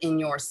pep in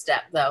your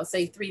step, though,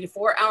 say 3 to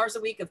 4 hours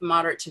a week of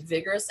moderate to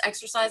vigorous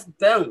exercise,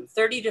 boom,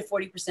 30 to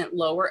 40%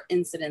 lower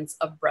incidence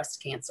of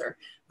breast cancer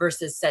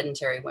versus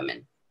sedentary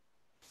women.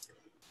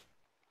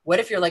 What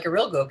if you're like a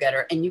real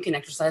go-getter and you can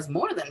exercise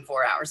more than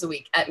 4 hours a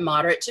week at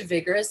moderate to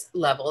vigorous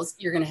levels?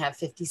 You're going to have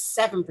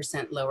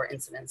 57% lower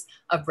incidence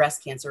of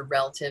breast cancer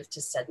relative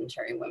to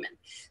sedentary women.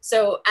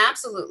 So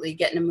absolutely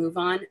getting a move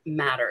on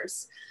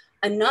matters.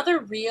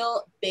 Another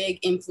real big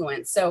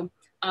influence. So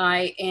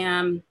I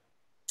am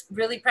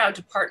really proud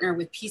to partner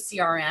with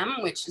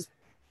PCRM, which is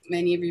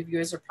many of your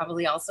viewers are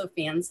probably also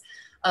fans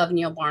of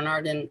Neil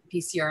Barnard and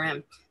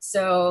PCRM.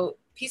 So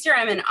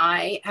PCRM and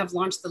I have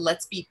launched the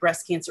Let's Beat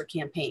Breast Cancer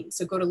campaign.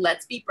 So go to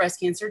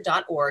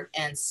letsbeatbreastcancer.org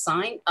and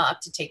sign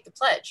up to take the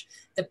pledge.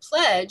 The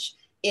pledge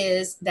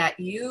is that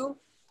you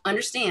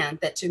understand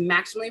that to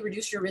maximally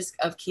reduce your risk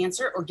of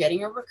cancer or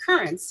getting a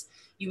recurrence,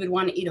 you would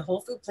want to eat a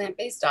whole food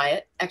plant-based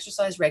diet,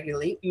 exercise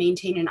regularly,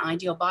 maintain an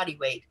ideal body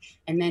weight.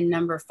 And then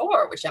number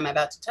 4, which I'm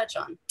about to touch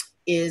on,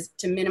 is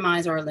to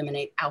minimize or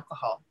eliminate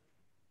alcohol.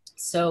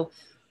 So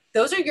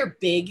those are your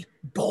big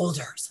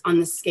boulders on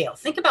the scale.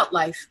 Think about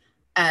life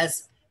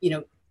as,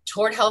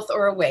 toward health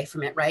or away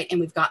from it, right? And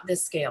we've got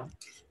this scale.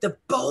 The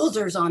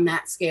boulders on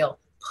that scale,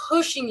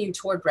 pushing you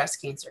toward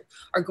breast cancer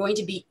are going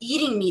to be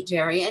eating meat,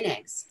 dairy, and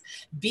eggs,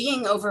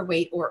 being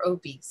overweight or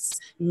obese,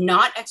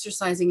 not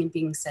exercising and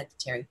being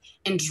sedentary,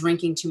 and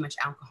drinking too much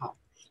alcohol.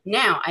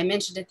 Now, I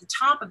mentioned at the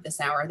top of this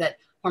hour that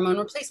hormone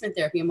replacement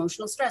therapy,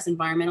 emotional stress,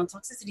 environmental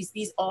toxicities,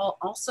 these all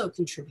also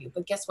contribute.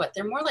 But guess what?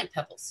 They're more like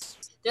pebbles.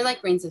 They're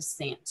like grains of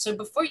sand. So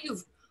before you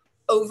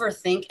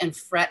overthink and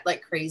fret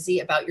like crazy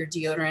about your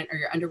deodorant or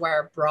your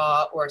underwire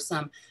bra or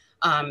some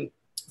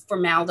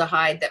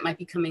formaldehyde that might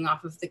be coming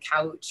off of the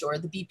couch or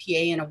the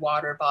BPA in a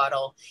water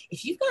bottle,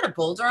 if you've got a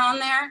boulder on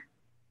there,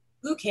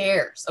 who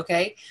cares?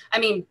 Okay. I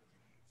mean,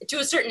 to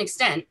a certain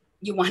extent,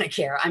 you want to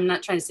care. I'm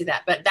not trying to say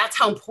that, but that's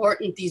how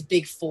important these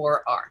big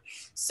four are.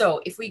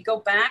 So if we go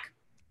back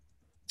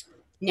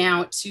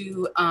now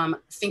to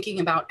thinking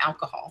about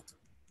alcohol.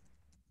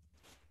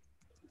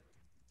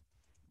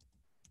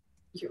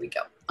 Here we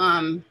go.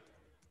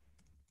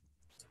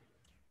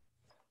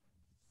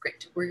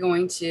 Great. We're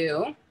going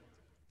to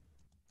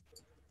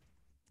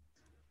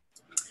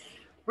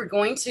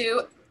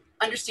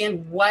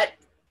understand what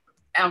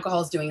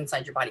alcohol is doing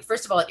inside your body.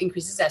 First of all, it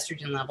increases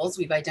estrogen levels.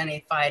 We've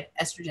identified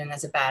estrogen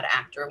as a bad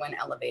actor when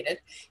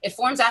elevated. It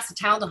forms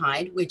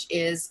acetaldehyde, which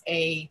is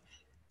a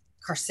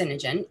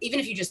carcinogen. Even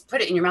if you just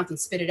put it in your mouth and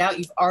spit it out,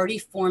 you've already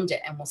formed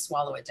it and will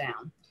swallow it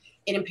down.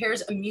 It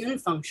impairs immune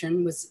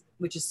function,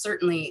 which is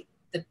certainly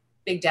the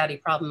big daddy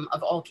problem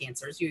of all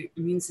cancers. Your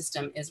immune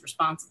system is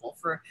responsible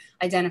for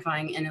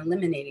identifying and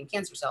eliminating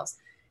cancer cells.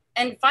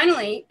 And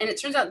finally, and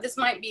it turns out this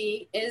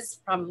is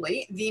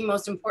probably the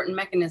most important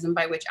mechanism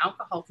by which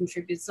alcohol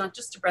contributes, not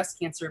just to breast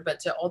cancer, but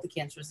to all the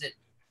cancers it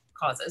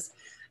causes.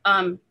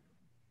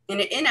 And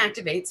it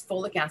inactivates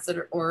folic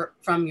acid or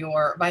from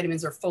your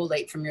vitamins or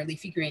folate from your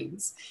leafy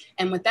greens.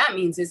 And what that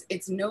means is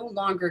it's no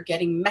longer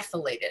getting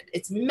methylated.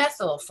 It's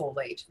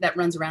methylfolate that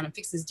runs around and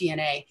fixes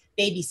DNA,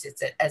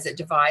 babysits it as it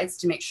divides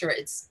to make sure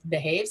it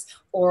behaves,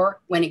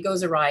 or when it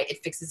goes awry,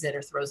 it fixes it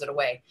or throws it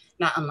away,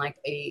 not unlike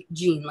a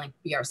gene like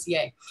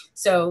BRCA.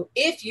 So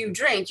if you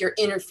drink, you're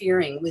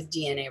interfering with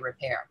DNA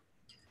repair.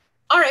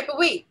 All right, but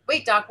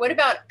wait, doc, what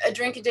about a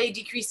drink a day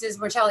decreases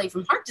mortality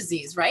from heart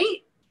disease,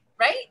 right?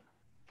 Right?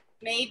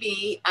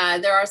 Maybe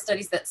there are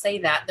studies that say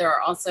that. There are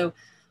also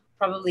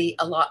probably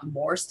a lot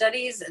more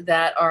studies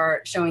that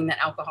are showing that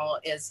alcohol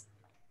is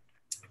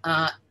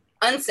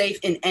unsafe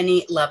in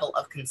any level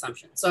of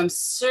consumption. So I'm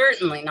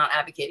certainly not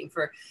advocating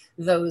for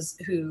those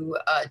who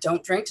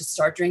don't drink to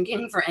start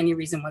drinking for any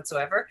reason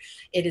whatsoever.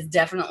 It is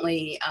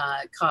definitely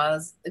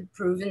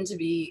proven to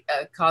be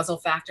a causal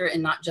factor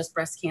in not just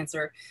breast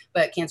cancer,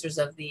 but cancers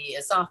of the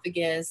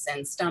esophagus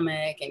and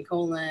stomach and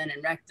colon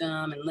and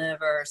rectum and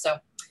liver. So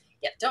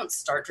yeah, don't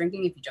start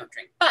drinking if you don't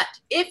drink. But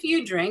if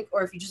you drink,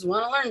 or if you just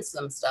want to learn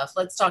some stuff,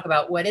 let's talk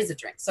about what is a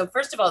drink. So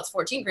first of all, it's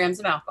 14 grams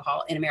of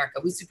alcohol in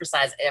America. We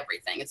supersize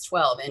everything. It's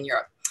 12 in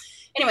Europe.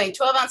 Anyway,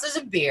 12 ounces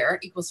of beer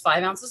equals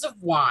 5 ounces of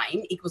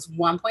wine equals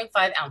 1.5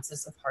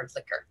 ounces of hard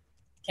liquor.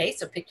 Okay,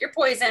 so pick your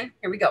poison.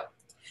 Here we go.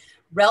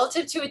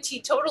 Relative to a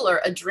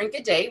teetotaler, a drink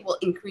a day will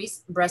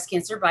increase breast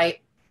cancer by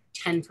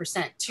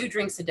 10%. 2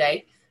 drinks a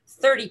day,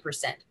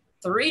 30%.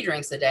 3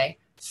 drinks a day,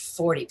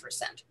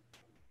 40%.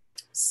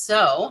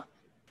 So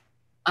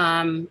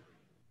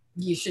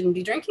you shouldn't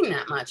be drinking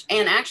that much.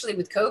 And actually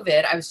with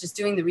COVID, I was just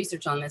doing the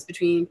research on this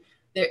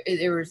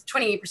there was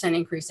 28%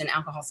 increase in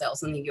alcohol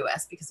sales in the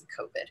US because of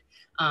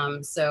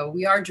COVID. So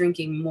we are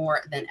drinking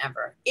more than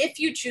ever. If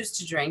you choose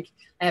to drink,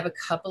 I have a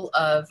couple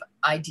of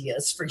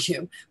ideas for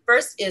you.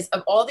 First is,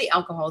 of all the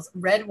alcohols,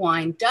 red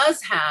wine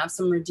does have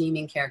some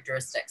redeeming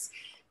characteristics.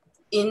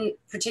 In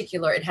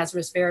particular, it has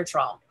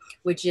resveratrol,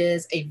 which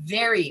is a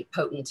very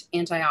potent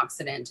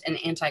antioxidant and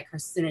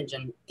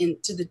anti-carcinogen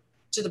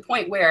to the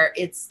point where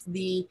it's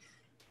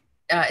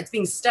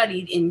being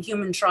studied in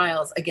human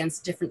trials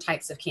against different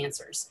types of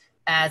cancers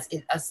as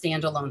a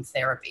standalone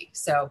therapy.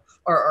 So,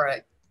 or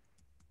a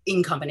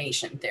in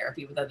combination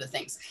therapy with other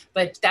things.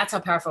 But that's how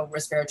powerful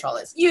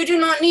resveratrol is. You do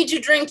not need to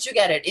drink to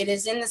get it. It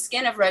is in the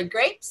skin of red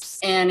grapes,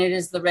 and it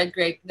is the red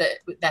grape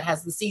that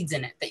has the seeds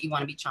in it that you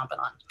want to be chomping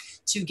on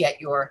to get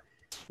your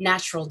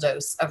natural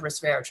dose of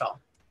resveratrol.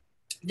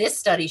 This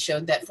study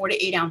showed that 4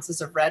 to 8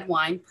 ounces of red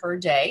wine per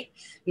day,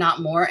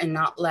 not more and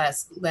not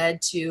less,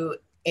 led to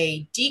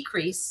a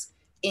decrease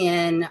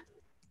in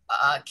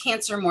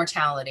cancer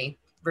mortality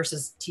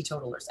versus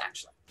teetotalers,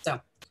 actually.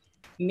 So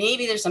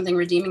maybe there's something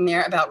redeeming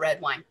there about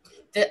red wine.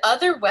 The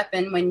other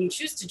weapon when you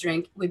choose to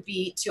drink would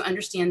be to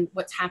understand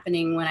what's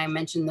happening when I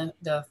mentioned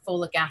the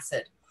folic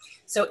acid.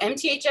 So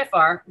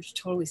MTHFR, which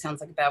totally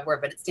sounds like a bad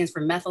word, but it stands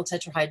for methyl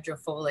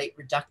tetrahydrofolate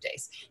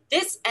reductase.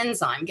 This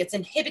enzyme gets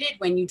inhibited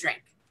when you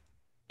drink.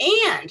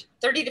 And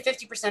 30 to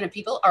 50% of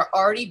people are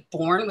already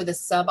born with a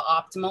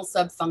suboptimal,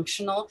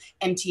 subfunctional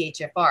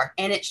MTHFR.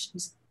 And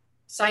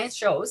science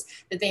shows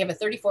that they have a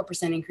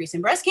 34% increase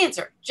in breast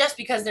cancer just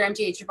because their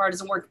MTHFR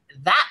doesn't work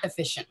that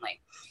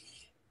efficiently.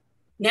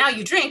 Now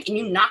you drink and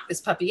you knock this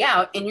puppy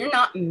out and you're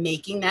not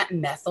making that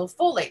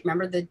methylfolate.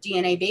 Remember the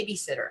DNA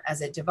babysitter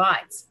as it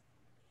divides.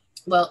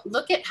 Well,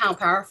 look at how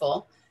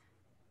powerful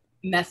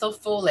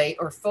methylfolate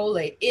or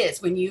folate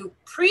is. When you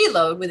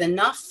preload with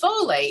enough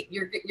folate,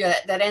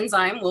 that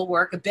enzyme will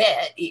work a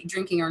bit,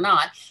 drinking or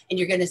not, and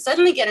you're going to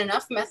suddenly get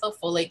enough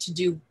methylfolate to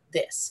do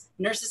this.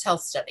 Nurses'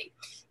 Health Study.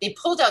 They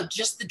pulled out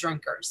just the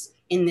drinkers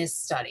in this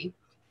study.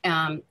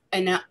 And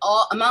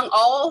among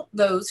all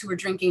those who were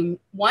drinking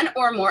one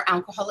or more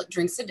alcoholic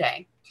drinks a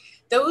day,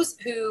 those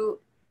who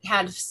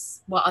had,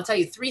 well, I'll tell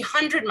you,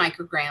 300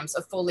 micrograms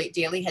of folate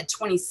daily had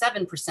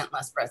 27%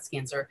 less breast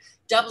cancer.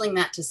 Doubling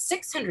that to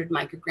 600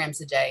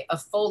 micrograms a day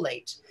of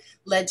folate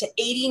led to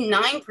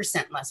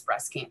 89% less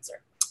breast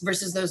cancer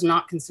versus those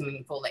not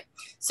consuming folate.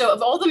 So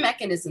of all the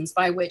mechanisms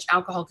by which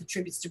alcohol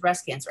contributes to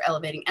breast cancer,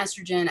 elevating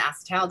estrogen,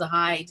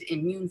 acetaldehyde,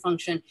 immune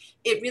function,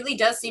 it really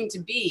does seem to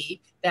be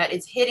that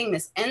it's hitting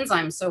this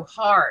enzyme so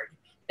hard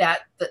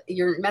that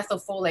your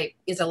methylfolate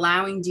is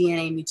allowing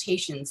DNA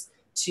mutations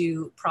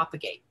to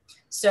propagate.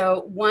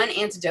 So one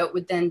antidote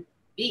would then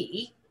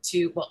be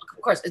to, well,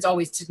 of course, it's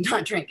always to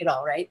not drink at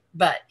all, right?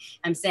 But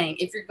I'm saying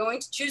if you're going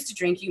to choose to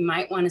drink, you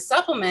might want to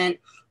supplement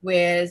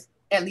with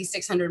at least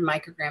 600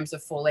 micrograms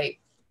of folate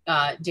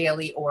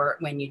daily or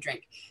when you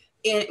drink.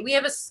 We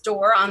have a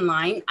store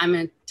online. I'm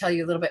going to tell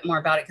you a little bit more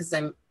about it because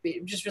I'm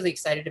just really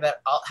excited about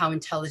how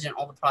intelligent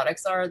all the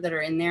products are that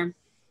are in there.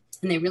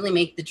 And they really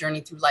make the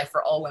journey through life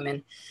for all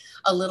women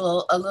a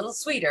little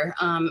sweeter,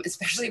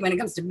 especially when it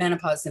comes to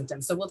menopause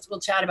symptoms. So we'll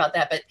chat about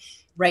that. But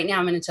right now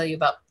I'm going to tell you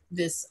about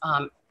this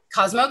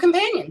Cosmo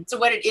Companion. So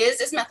what it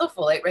is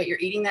methylfolate, right? You're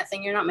eating that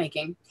thing you're not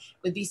making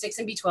with B6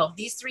 and B12.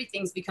 These three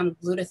things become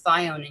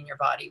glutathione in your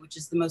body, which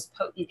is the most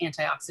potent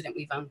antioxidant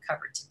we've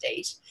uncovered to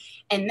date.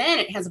 And then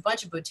it has a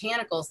bunch of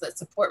botanicals that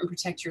support and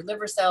protect your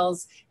liver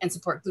cells and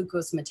support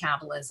glucose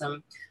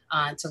metabolism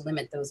to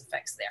limit those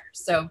effects there.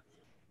 So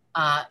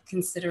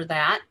consider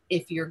that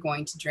if you're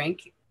going to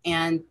drink.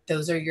 And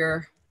those are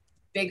your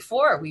big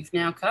four we've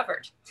now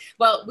covered.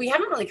 Well, we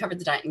haven't really covered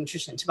the diet and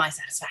nutrition to my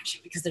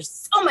satisfaction because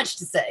there's so much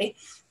to say.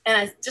 And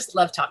I just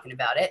love talking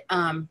about it.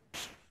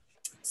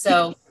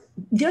 So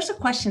there's a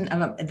question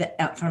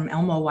from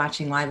Elmo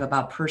watching live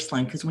about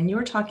purslane, because when you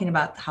were talking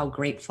about how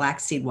great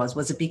flaxseed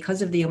was it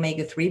because of the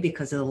omega-3,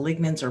 because of the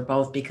lignans, or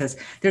both? Because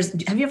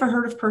have you ever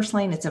heard of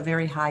purslane? It's a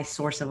very high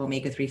source of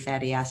omega-3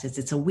 fatty acids.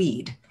 It's a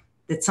weed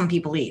that some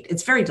people eat.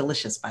 It's very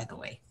delicious, by the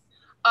way.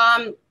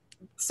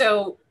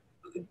 So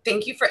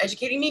thank you for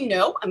educating me.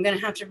 No, I'm going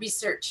to have to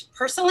research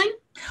purslane.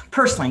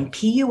 Purslane,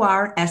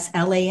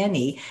 Purslane.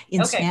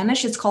 In Okay.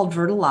 Spanish, it's called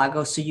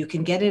verdolago. So you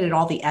can get it at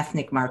all the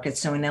ethnic markets.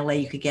 So in LA,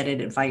 you could get it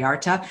at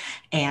Vallarta,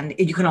 and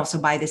you can also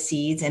buy the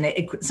seeds. And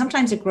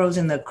sometimes it grows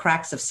in the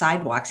cracks of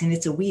sidewalks, and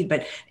it's a weed.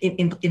 But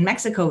in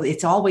Mexico,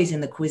 it's always in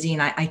the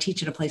cuisine. I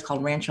teach at a place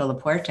called Rancho La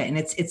Puerta, and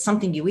it's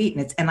something you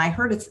eat. And I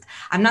heard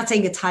I'm not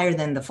saying it's higher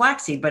than the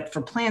flaxseed, but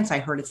for plants, I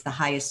heard it's the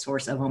highest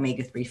source of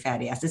omega-3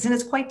 fatty acids, and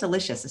it's quite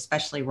delicious,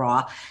 especially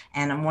raw.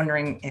 And I'm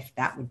wondering if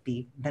that would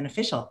be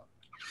beneficial.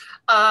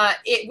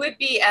 It would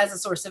be as a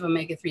source of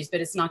omega-3s,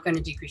 but it's not going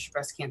to decrease your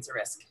breast cancer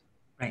risk.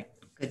 Right.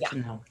 Good to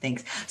know.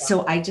 Thanks. Yeah.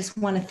 So I just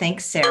want to thank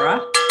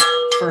Sarah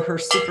for her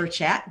super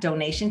chat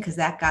donation, because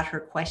that got her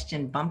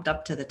question bumped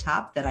up to the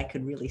top that I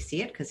could really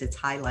see it because it's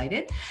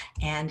highlighted.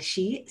 And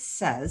she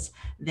says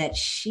that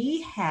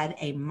she had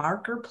a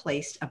marker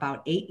placed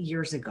about 8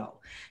 years ago.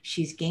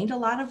 She's gained a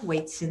lot of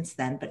weight since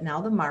then, but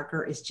now the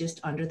marker is just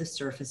under the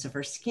surface of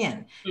her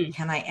skin.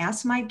 Can I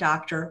ask my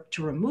doctor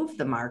to remove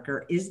the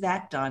marker? Is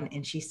that done?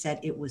 And she said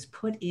it was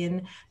put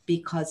in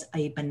because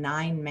a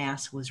benign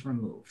mass was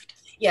removed.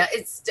 Yeah,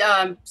 it's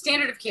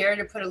standard of care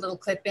to put a little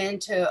clip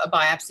into a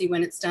biopsy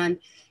when it's done,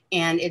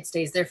 and it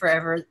stays there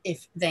forever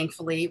if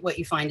thankfully what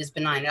you find is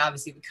benign. It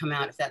obviously would come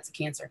out if that's a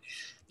cancer.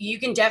 You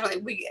can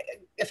definitely, we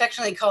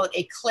affectionately call it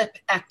a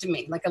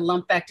clipectomy, like a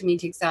lumpectomy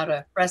takes out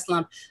a breast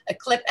lump. A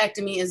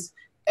clipectomy is,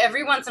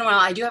 every once in a while,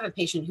 I do have a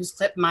patient whose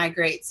clip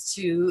migrates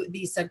to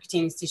the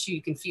subcutaneous tissue.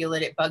 You can feel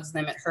it, it bugs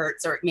them, it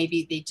hurts, or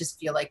maybe they just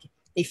feel like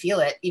they feel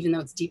it even though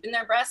it's deep in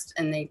their breast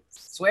and they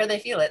swear they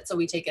feel it, so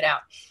we take it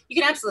out.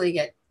 You can absolutely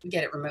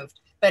get it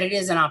removed, but it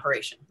is an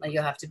operation. Like,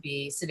 you'll have to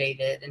be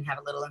sedated and have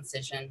a little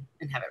incision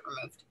and have it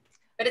removed,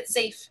 but it's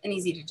safe and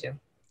easy to do.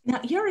 Now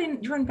you're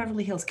in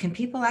Beverly Hills. Can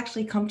people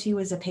actually come to you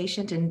as a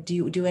patient, and do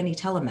you do any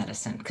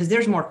telemedicine? Because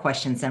there's more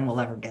questions than we'll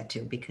ever get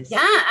to. Because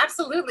yeah,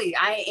 absolutely.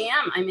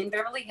 I'm in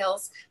Beverly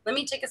Hills. Let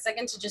me take a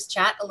second to just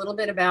chat a little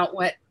bit about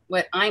what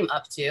I'm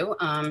up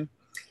to.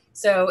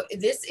 So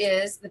this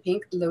is the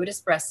Pink Lotus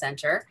Breast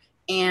Center,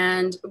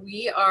 and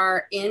we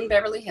are in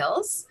Beverly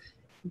Hills,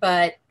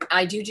 but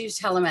I do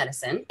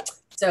telemedicine.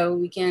 So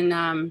we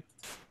can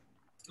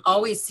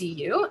always see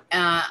you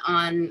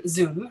on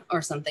Zoom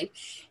or something.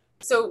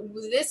 So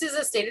this is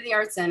a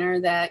state-of-the-art center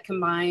that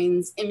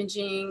combines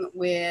imaging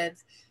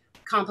with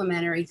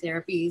complementary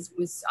therapies.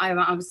 I'm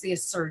obviously a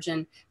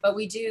surgeon, but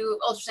we do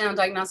ultrasound,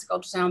 diagnostic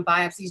ultrasound,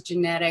 biopsies,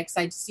 genetics.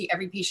 I see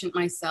every patient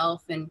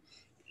myself and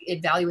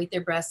evaluate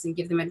their breasts and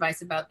give them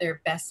advice about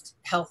their best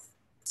health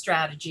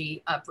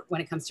strategy when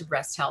it comes to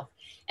breast health.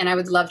 And I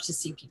would love to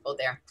see people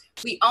there.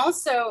 We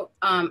also,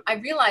 I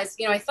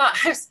realized, I thought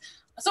I was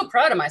so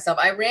proud of myself.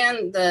 I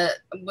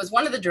was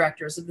one of the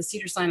directors of the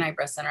Cedars-Sinai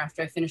Breast Center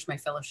after I finished my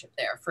fellowship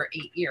there for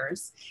 8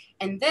 years.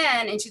 And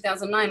then in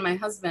 2009, my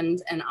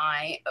husband and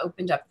I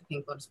opened up the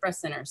Pink Lotus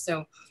Breast Center.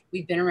 So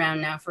we've been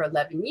around now for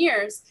 11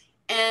 years.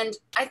 And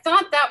I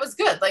thought that was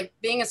good. Like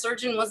being a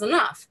surgeon was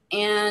enough.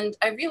 And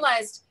I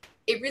realized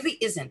it really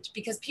isn't,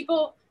 because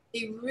people,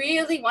 they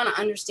really want to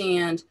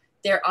understand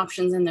their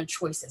options and their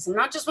choices. And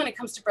not just when it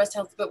comes to breast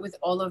health, but with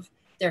all of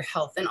their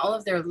health and all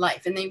of their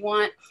life. And they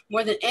want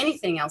more than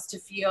anything else to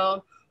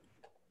feel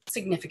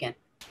significant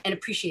and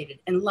appreciated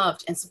and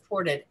loved and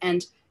supported.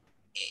 And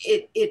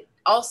it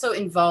also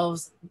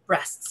involves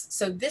breasts.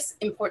 So this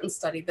important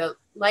study, the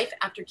Life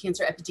After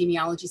Cancer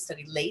Epidemiology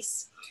Study,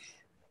 LACE,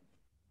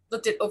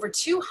 looked at over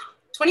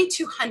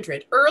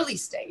 2,200 early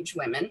stage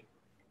women.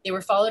 They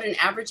were followed an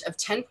average of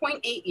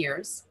 10.8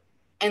 years.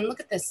 And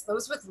look at this,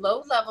 those with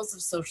low levels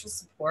of social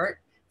support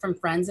from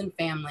friends and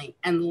family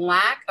and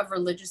lack of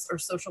religious or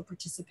social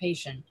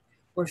participation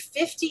were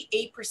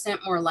 58%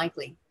 more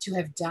likely to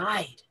have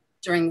died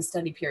during the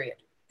study period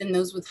than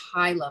those with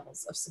high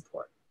levels of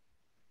support.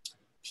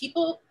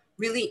 People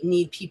really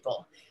need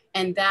people.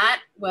 And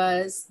that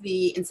was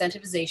the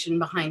incentivization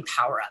behind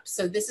Power Up.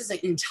 So this is an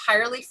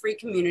entirely free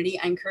community.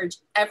 I encourage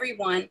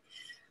everyone,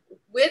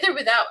 with or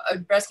without a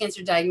breast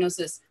cancer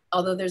diagnosis,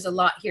 although there's a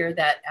lot here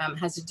that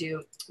has to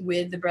do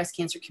with the breast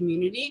cancer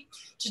community,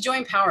 to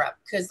join Power Up.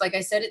 Because like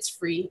I said, it's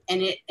free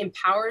and it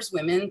empowers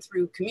women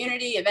through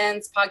community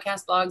events,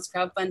 podcast blogs,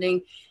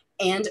 crowdfunding,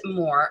 and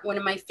more. One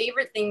of my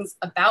favorite things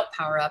about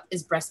Power Up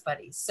is Breast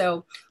Buddies.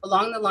 So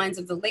along the lines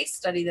of the LACE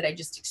study that I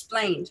just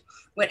explained,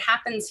 what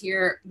happens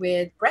here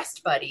with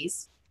Breast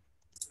Buddies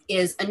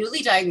is a newly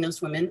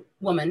diagnosed woman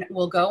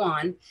will go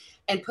on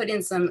and put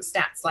in some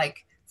stats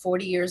like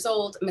 40 years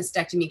old,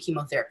 mastectomy,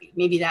 chemotherapy.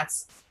 Maybe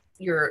that's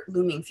your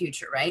looming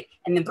future, right?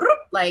 And then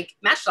like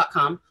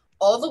Match.com,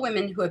 all the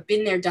women who have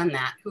been there, done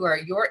that, who are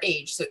your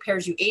age, so it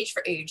pairs you age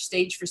for age,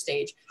 stage for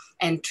stage,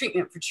 and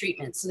treatment for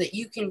treatment, so that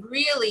you can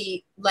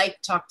really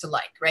like talk to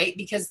like, right?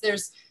 Because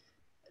there's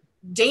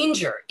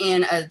danger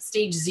in a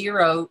stage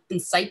 0 in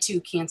situ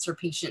cancer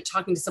patient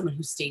talking to someone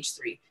who's stage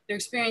 3. Their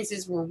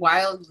experiences were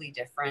wildly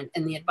different,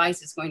 and the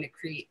advice is going to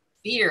create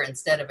fear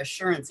instead of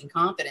assurance and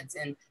confidence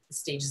in the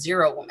stage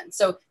 0 woman.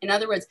 So in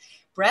other words,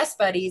 Breast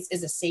Buddies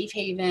is a safe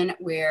haven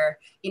where,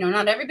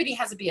 not everybody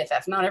has a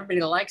BFF, not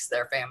everybody likes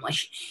their family.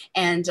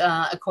 And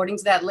according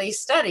to that LACE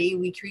study,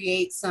 we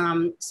create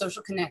some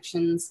social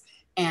connections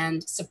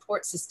and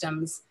support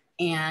systems,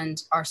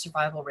 and our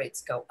survival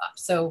rates go up.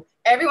 So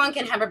everyone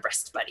can have a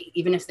breast buddy,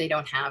 even if they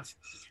don't have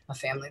a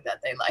family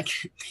that they like.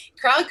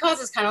 Crowd Cause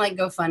is kind of like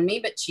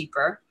GoFundMe, but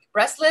cheaper.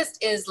 Breast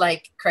List is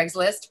like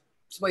Craigslist,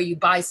 where you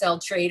buy, sell,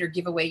 trade, or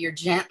give away your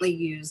gently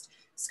used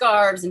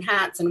scarves and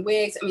hats and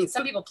wigs. I mean,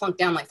 some people plunk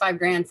down like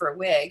 $5,000 for a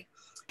wig,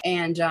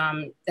 and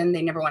then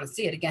they never want to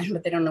see it again,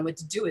 but they don't know what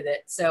to do with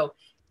it. So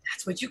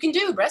that's what you can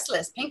do. Breast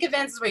List. Pink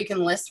Events is where you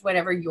can list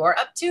whatever you're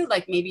up to.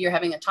 Like maybe you're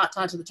having a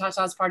Tata to the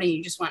Tatas party and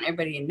you just want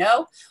everybody to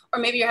know, or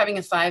maybe you're having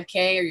a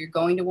 5K or you're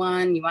going to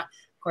one. You want,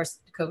 of course,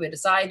 COVID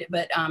aside,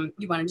 but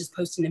you want to just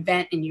post an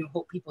event and you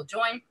hope people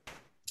join.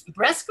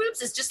 Breast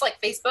Groups is just like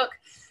Facebook,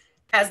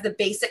 has the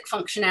basic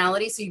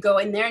functionality. So you go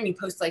in there and you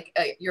post like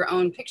your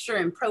own picture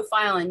and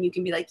profile, and you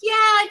can be like, yeah,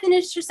 I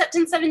finished your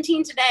Septin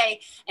 17 today.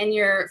 And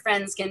your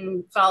friends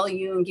can follow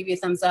you and give you a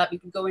thumbs up. You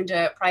can go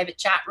into private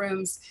chat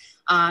rooms.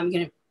 You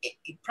can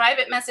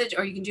private message,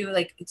 or you can do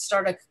like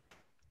start a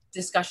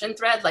discussion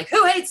thread, like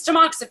who hates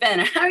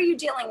tamoxifen? How are you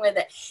dealing with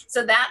it?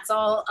 So that's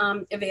all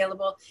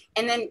available.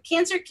 And then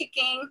Cancer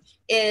Kicking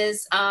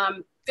is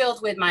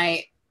filled with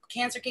my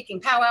Cancer Kicking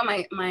Powwow,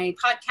 my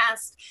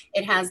podcast.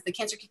 It has the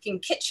Cancer Kicking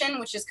Kitchen,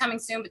 which is coming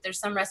soon, but there's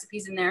some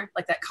recipes in there,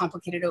 like that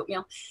complicated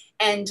oatmeal.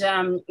 And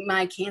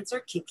my Cancer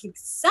Kicking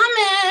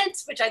Summit,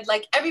 which I'd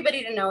like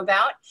everybody to know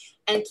about.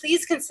 And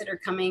please consider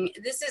coming.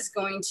 This is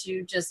going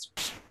to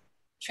just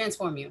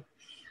transform you.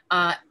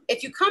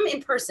 If you come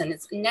in person,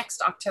 it's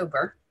next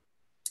October.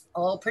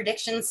 All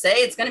predictions say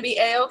it's going to be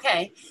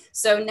A-OK.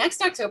 So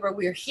next October,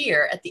 we're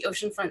here at the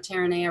Oceanfront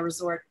Terranea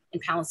Resort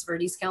in Palos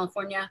Verdes,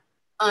 California.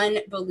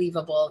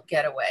 Unbelievable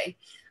getaway.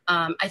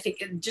 I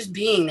think just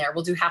being there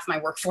will do half my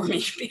work for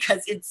me,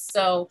 because it's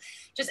so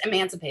just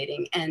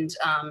emancipating and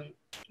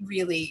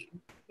really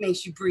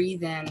makes you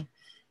breathe in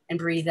and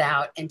breathe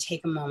out and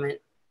take a moment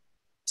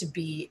to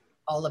be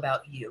all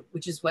about you,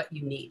 which is what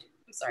you need.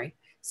 I'm sorry.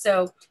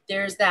 So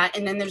there's that.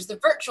 And then there's the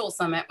virtual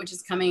summit, which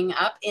is coming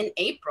up in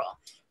April.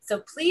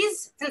 So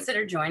please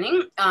consider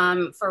joining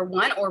for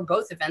one or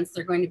both events.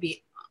 They're going to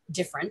be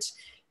different.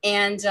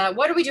 And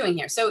what are we doing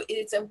here? So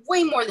it's a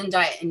way more than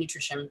diet and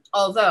nutrition,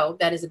 although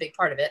that is a big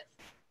part of it,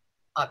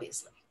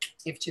 obviously,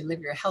 if to live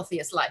your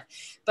healthiest life.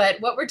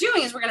 But what we're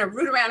doing is we're going to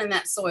root around in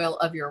that soil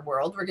of your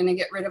world. We're going to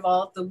get rid of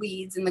all the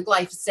weeds and the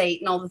glyphosate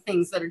and all the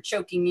things that are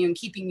choking you and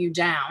keeping you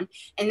down.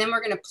 And then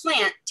we're going to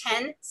plant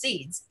 10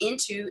 seeds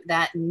into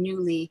that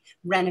newly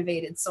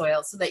renovated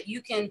soil so that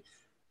you can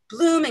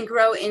bloom and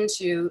grow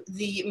into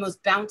the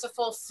most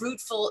bountiful,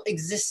 fruitful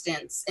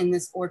existence in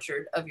this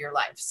orchard of your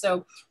life.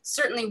 So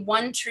certainly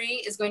one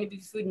tree is going to be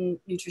food and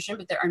nutrition,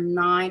 but there are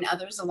 9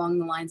 others along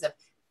the lines of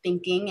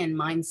thinking and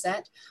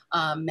mindset,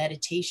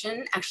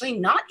 meditation, actually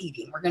not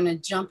eating. We're going to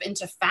jump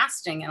into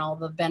fasting and all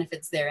the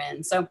benefits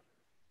therein. So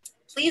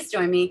please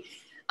join me,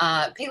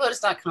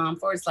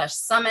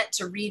 piglotus.com/summit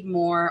to read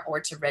more or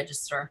to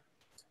register.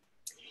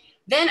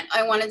 Then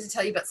I wanted to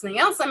tell you about something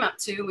else I'm up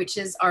to, which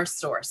is our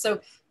store.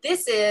 So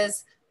this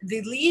is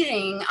the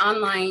leading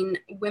online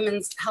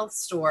women's health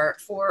store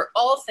for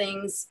all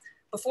things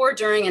before,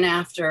 during, and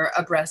after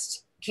a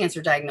breast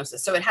cancer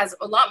diagnosis. So it has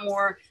a lot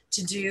more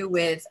to do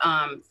with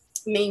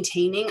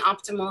maintaining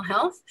optimal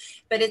health,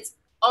 but it's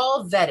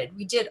all vetted.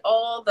 We did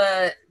all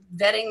the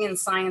vetting and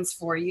science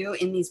for you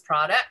in these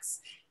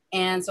products.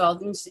 And so I'll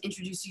just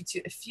introduce you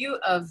to a few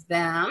of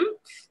them.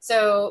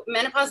 So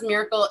Menopause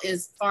Miracle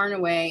is far and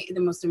away the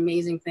most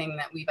amazing thing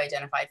that we've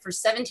identified. For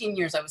 17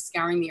 years, I was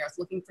scouring the earth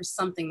looking for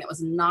something that was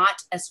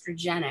not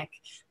estrogenic,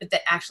 but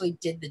that actually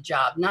did the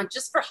job. Not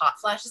just for hot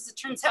flashes, it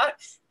turns out.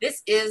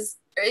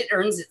 It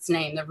earns its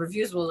name. The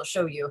reviews will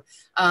show you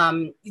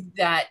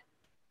that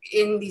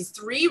in these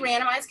 3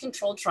 randomized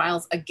controlled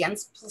trials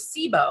against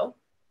placebo,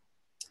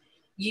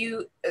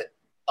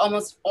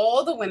 almost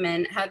all the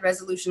women had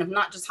resolution of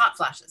not just hot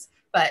flashes,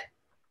 but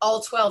all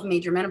 12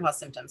 major menopause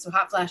symptoms. So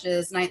hot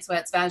flashes, night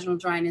sweats, vaginal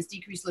dryness,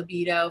 decreased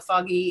libido,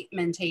 foggy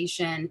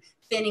mentation,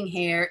 thinning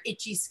hair,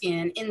 itchy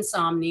skin,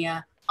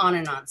 insomnia, on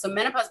and on. So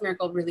Menopause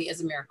Miracle really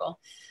is a miracle.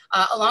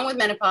 Along with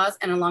menopause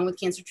and along with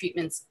cancer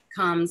treatments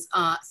comes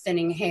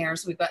thinning hair.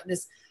 So we've got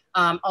this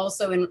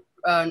also in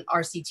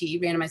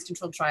RCT, randomized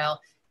controlled trial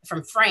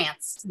from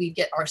France. We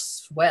get our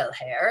swell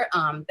hair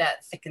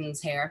that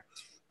thickens hair.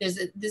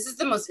 This is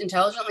the most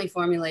intelligently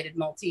formulated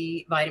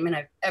multivitamin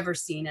I've ever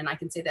seen. And I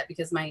can say that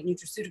because my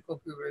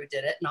nutraceutical guru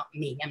did it, not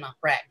me, I'm not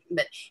bragging,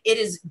 but it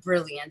is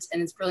brilliant.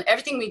 And it's brilliant.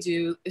 Everything we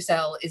do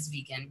sell is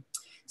vegan.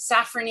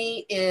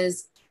 Safrony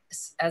is,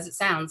 as it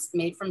sounds,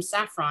 made from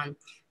saffron,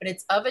 but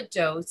it's of a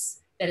dose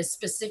that is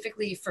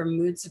specifically for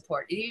mood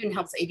support. It even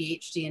helps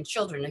ADHD in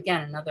children.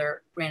 Again,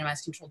 another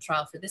randomized controlled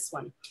trial for this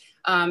one.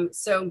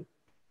 So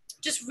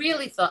just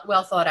really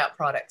well thought out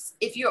products.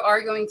 If you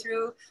are going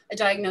through a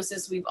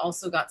diagnosis, we've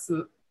also got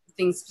some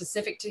things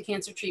specific to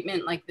cancer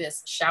treatment, like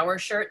this shower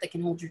shirt that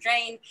can hold your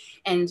drain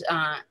and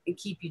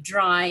keep you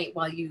dry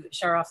while you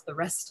shower off the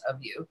rest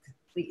of you.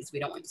 Please, we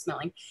don't want you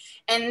smelling.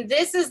 And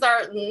this is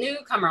our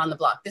newcomer on the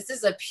block. This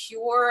is a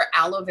pure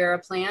aloe vera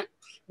plant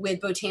with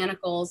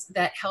botanicals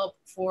that help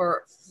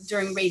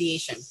during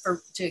radiation,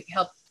 to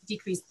help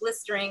decrease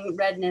blistering,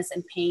 redness,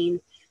 and pain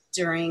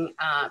during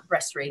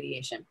breast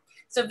radiation.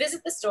 So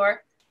visit the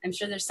store. I'm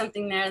sure there's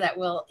something there that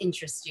will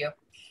interest you.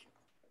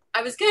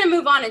 I was going to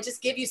move on and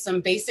just give you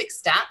some basic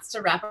stats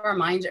to wrap our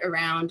mind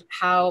around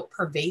how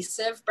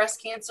pervasive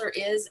breast cancer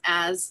is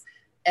as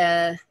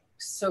a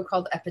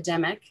so-called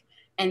epidemic.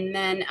 And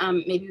then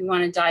maybe we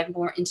want to dive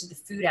more into the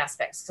food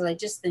aspects, because I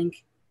just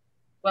think,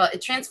 well,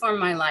 it transformed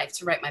my life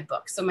to write my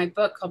book. So my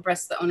book called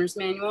Breast, the Owner's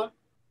Manual.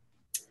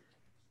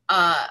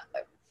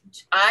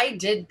 I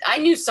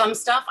knew some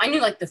stuff. I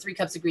knew like the 3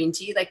 cups of green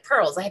tea, like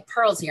pearls. I had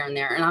pearls here and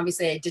there. And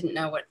obviously I didn't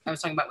know what I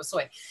was talking about with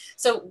soy.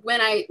 So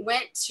when I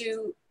went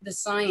to the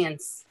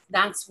science,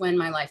 that's when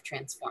my life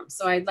transformed.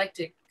 So I'd like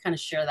to kind of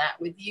share that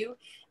with you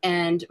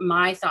and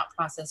my thought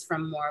process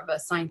from more of a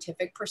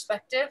scientific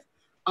perspective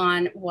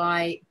on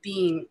why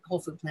being whole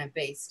food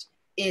plant-based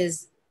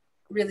is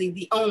really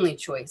the only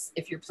choice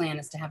if your plan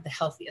is to have the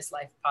healthiest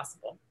life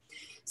possible.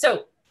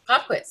 So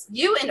pop quiz.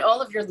 You and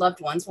all of your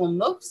loved ones will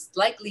most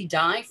likely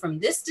die from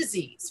this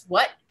disease.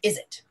 What is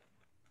it?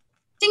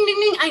 Ding, ding,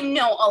 ding. I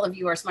know all of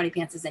you are smarty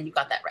pantses and you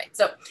got that right.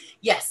 So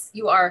yes,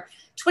 you are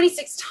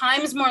 26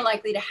 times more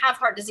likely to have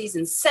heart disease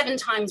and 7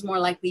 times more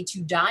likely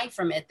to die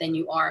from it than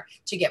you are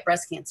to get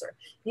breast cancer.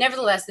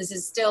 Nevertheless, this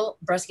is still,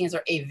 breast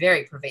cancer, a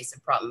very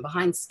pervasive problem.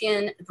 Behind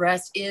skin,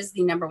 breast is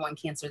the #1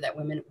 cancer that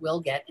women will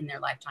get in their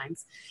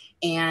lifetimes.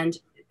 And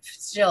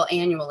still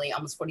annually,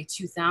 almost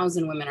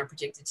 42,000 women are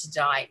predicted to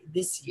die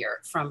this year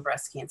from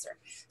breast cancer.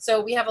 So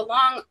we have a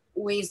long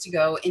ways to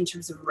go in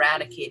terms of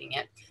eradicating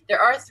it.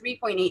 There are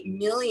 3.8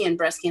 million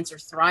breast cancer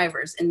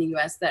thrivers in the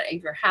US that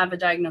either have a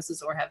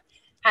diagnosis or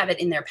have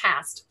it in their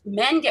past.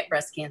 Men get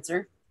breast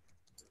cancer.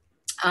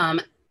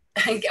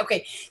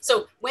 Okay,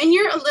 so when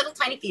you're a little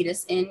tiny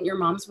fetus in your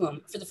mom's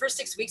womb, for the first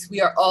 6 weeks,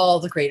 we are all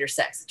the greater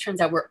sex. It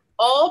turns out we're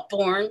all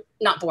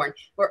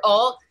we're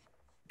all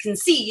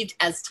conceived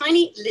as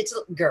tiny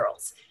little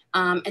girls.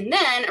 And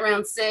then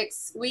around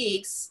 6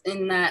 weeks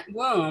in that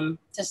womb,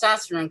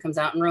 testosterone comes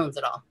out and ruins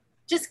it all.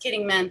 Just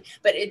kidding, men,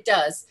 but it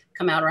does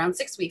come out around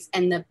 6 weeks.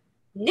 And the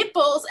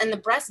nipples and the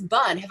breast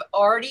bud have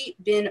already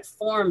been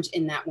formed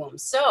in that womb.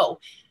 So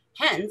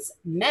hence,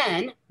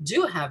 men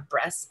do have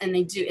breasts, and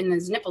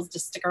those nipples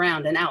just stick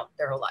around and out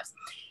their whole lives.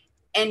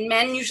 And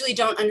men usually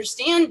don't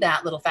understand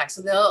that little fact.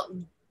 So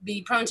they'll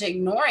be prone to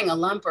ignoring a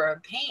lump or a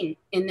pain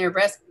in their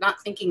breast,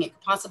 not thinking it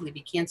could possibly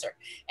be cancer.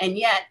 And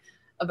yet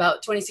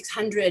about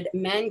 2,600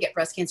 men get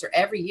breast cancer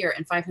every year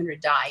and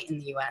 500 die in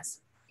the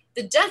US.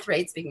 The death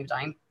rate, speaking of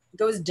dying,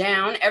 goes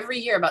down every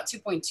year about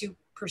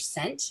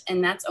 2.2%,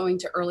 and that's owing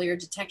to earlier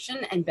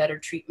detection and better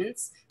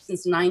treatments.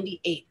 Since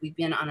 98, we've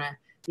been on a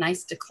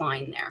nice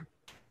decline there.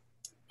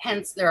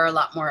 Hence, there are a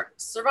lot more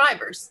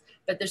survivors,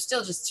 but there's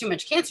still just too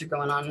much cancer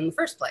going on in the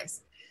first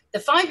place. The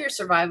 5-year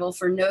survival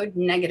for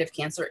node-negative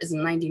cancer is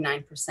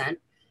 99%.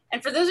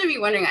 And for those of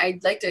you wondering,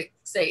 I'd like to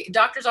say,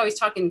 doctors always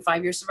talk in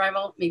 5-year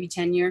survival, maybe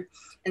 10-year,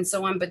 and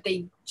so on, but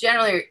they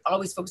generally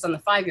always focus on the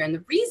 5-year. And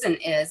the reason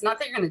is not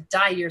that you're going to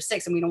die year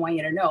 6, and we don't want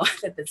you to know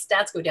that the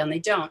stats go down. They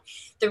don't.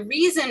 The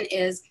reason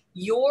is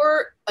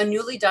you're a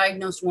newly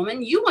diagnosed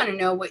woman. You want to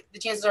know what the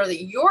chances are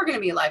that you're going to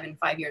be alive in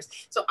 5 years.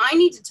 So I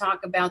need to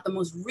talk about the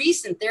most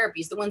recent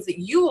therapies, the ones that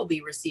you will be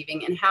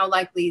receiving, and how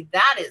likely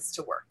that is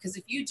to work. Because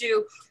if you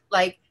do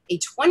like a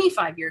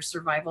 25-year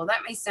survival, that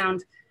may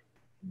sound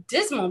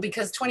dismal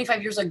because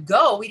 25 years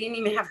ago, we didn't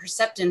even have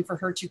Herceptin for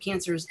HER2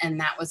 cancers, and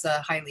that was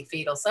a highly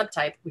fatal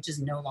subtype, which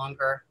is no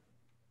longer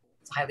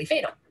highly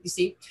fatal, you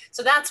see?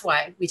 So that's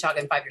why we talk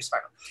in 5-year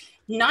survival.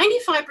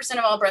 95%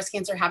 of all breast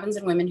cancer happens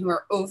in women who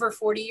are over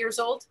 40 years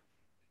old,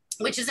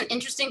 which is an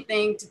interesting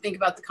thing to think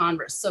about the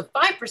converse. So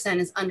 5%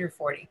 is under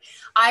 40.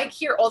 I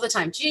hear all the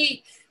time,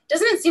 gee,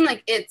 doesn't it seem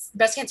like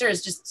breast cancer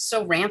is just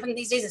so rampant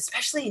these days,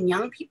 especially in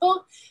young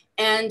people?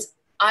 And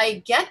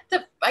I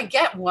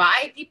get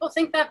why people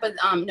think that, but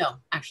no,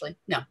 actually,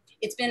 no.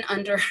 It's been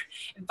under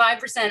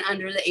 5%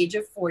 under the age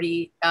of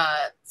 40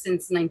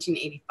 since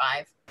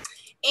 1985.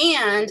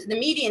 And the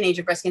median age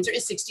of breast cancer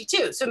is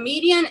 62. So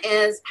median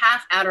is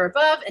half at or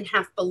above and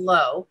half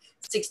below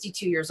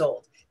 62 years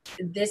old.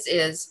 This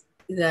is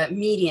the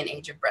median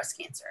age of breast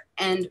cancer.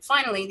 And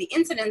finally, the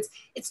incidence,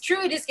 it's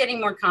true it is getting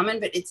more common,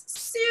 but it's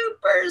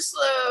super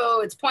slow.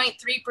 It's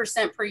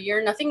 0.3% per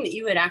year, nothing that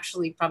you would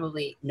actually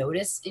probably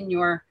notice in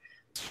your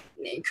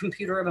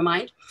computer of a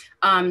mind.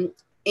 And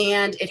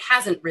it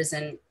hasn't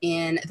risen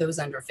in those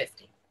under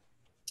 50.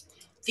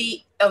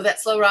 That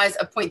slow rise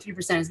of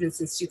 0.3% has been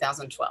since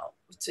 2012.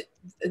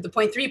 The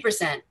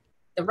 0.3%,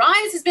 the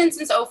rise has been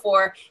since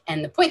 2004,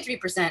 and the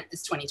 0.3%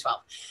 is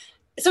 2012.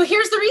 So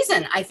here's the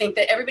reason I think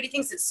that everybody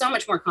thinks it's so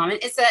much more common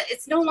is that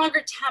it's no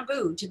longer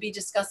taboo to be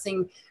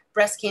discussing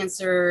breast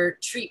cancer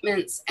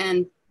treatments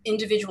and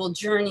individual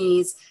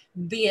journeys,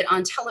 be it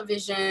on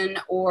television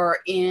or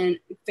in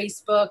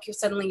Facebook.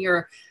 Suddenly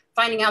you're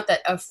finding out that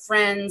a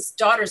friend's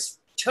daughter's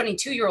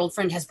 22-year-old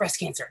friend has breast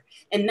cancer.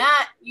 And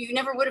that you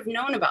never would have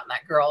known about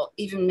that girl,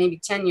 even maybe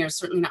 10 years,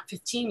 certainly not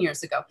 15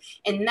 years ago.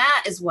 And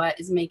that is what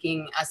is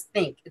making us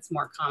think it's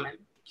more common.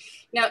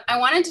 Now, I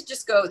wanted to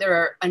just go, there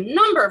are a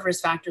number of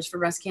risk factors for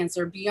breast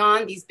cancer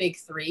beyond these big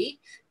 3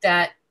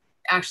 that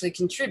actually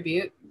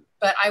contribute.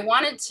 But I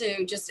wanted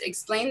to just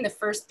explain the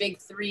first big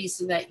 3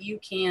 so that you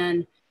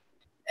can,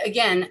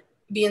 again,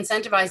 be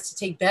incentivized to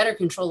take better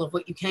control of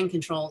what you can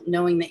control,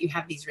 knowing that you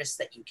have these risks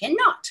that you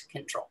cannot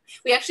control.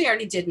 We actually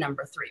already did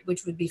number 3,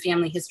 which would be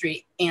family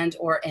history and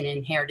or an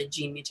inherited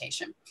gene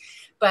mutation.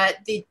 But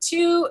the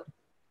 2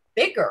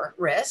 bigger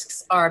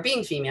risks are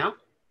being female.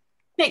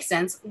 Makes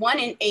sense. 1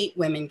 in 8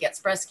 women gets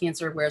breast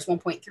cancer, whereas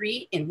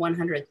 1.3 in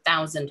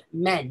 100,000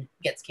 men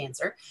gets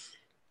cancer.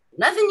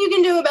 Nothing you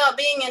can do about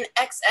being an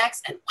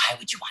XX, and why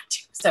would you want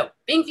to? So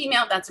being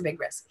female, that's a big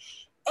risk.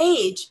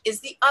 Age is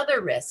the other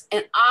risk.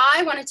 And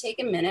I want to take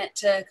a minute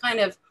to kind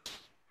of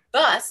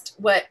bust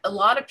what a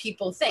lot of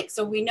people think.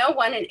 So we know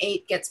 1 in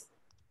 8 gets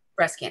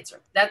breast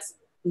cancer. That's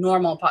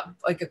normal,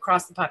 like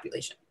across the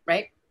population,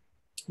 right?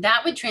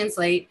 That would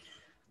translate,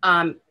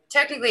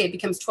 technically it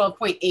becomes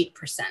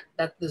 12.8%.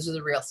 Those are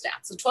the real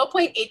stats. So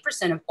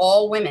 12.8% of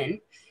all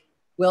women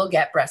will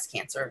get breast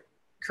cancer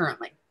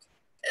currently.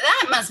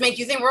 That must make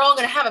you think we're all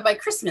going to have it by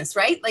Christmas,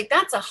 right? Like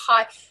that's a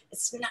high,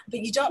 it's not,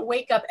 but you don't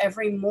wake up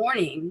every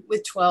morning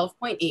with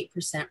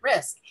 12.8%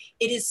 risk.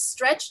 It is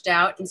stretched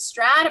out and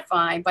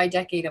stratified by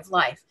decade of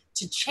life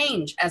to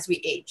change as we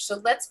age. So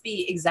let's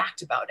be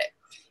exact about it.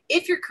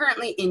 If you're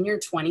currently in your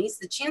 20s,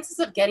 the chances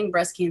of getting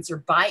breast cancer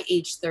by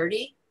age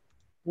 30,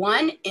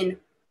 1 in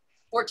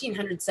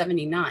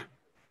 1,479.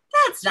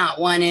 That's not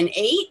 1 in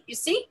 8, you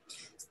see?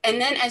 And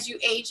then as you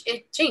age,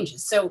 it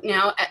changes. So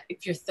now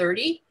if you're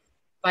 30,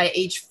 by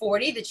age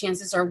 40, the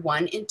chances are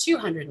 1 in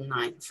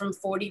 209. From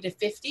 40 to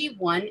 50,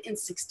 1 in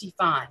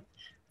 65.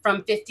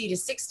 From 50 to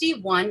 60,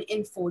 1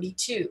 in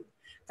 42.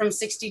 From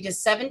 60 to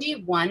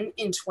 70, 1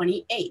 in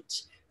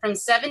 28. From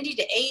 70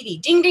 to 80,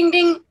 ding, ding,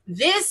 ding.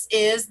 This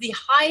is the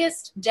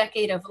highest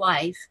decade of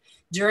life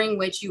during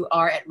which you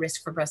are at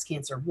risk for breast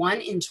cancer.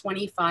 1 in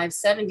 25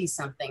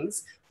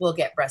 70-somethings will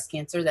get breast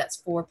cancer.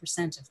 That's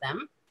 4% of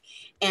them.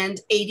 And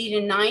 80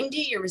 to 90,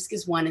 your risk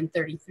is 1 in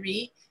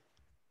 33.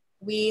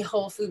 We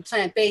whole food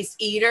plant-based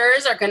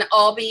eaters are going to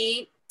all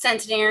be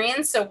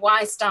centenarians, so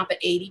why stop at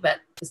 80? But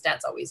the stats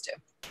always do.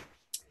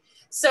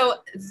 So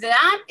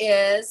that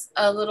is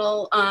a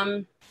little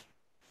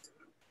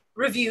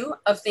review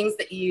of things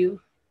that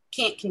you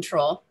can't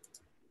control.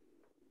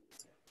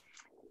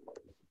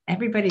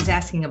 Everybody's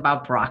asking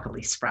about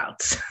broccoli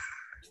sprouts.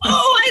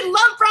 Oh, I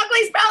love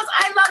broccoli sprouts.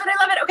 I love it.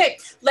 I love it. Okay,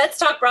 let's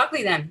talk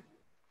broccoli then.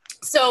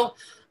 So,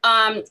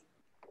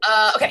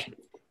 okay.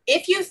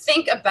 if you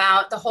think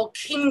about the whole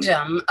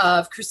kingdom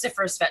of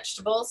cruciferous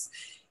vegetables,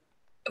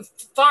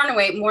 far and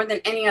away more than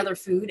any other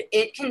food,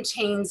 it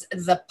contains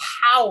the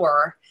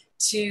power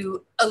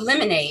to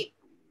eliminate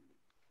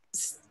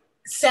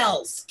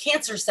cells,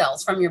 cancer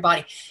cells from your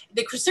body.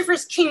 The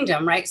cruciferous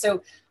kingdom, right?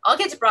 So I'll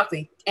get to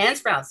broccoli and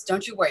sprouts,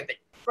 don't you worry, but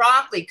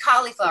broccoli,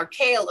 cauliflower,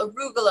 kale,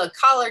 arugula,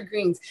 collard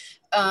greens,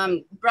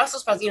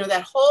 Brussels sprouts,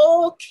 that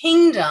whole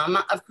kingdom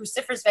of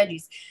cruciferous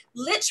veggies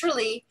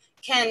literally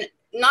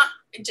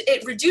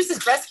it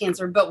reduces breast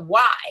cancer, but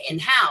why and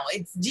how?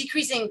 It's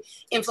decreasing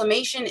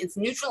inflammation, it's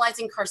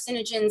neutralizing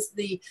carcinogens,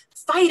 the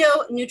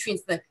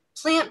phytonutrients, the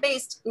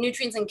plant-based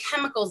nutrients and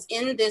chemicals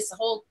in this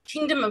whole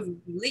kingdom of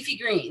leafy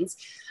greens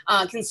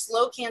can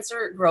slow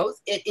cancer growth.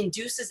 It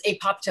induces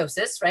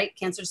apoptosis, right?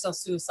 Cancer cell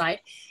suicide,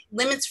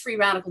 limits free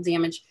radical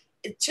damage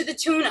to the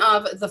tune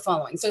of the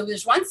following. So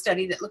there's one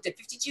study that looked at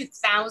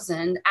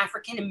 52,000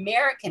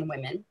 African-American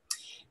women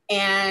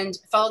and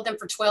followed them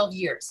for 12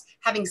 years,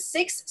 having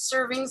 6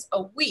 servings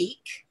a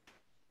week.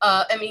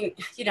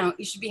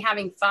 You should be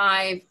having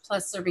 5+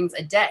 servings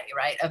a day,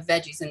 right, of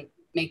veggies, and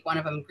make one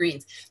of them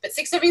greens. But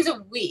 6 servings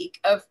a week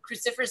of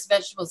cruciferous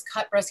vegetables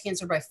cut breast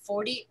cancer by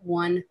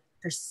 41%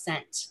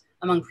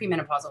 among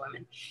premenopausal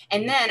women.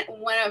 And then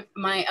one of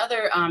my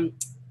other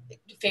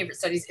favorite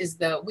studies is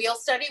the WHEEL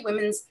study,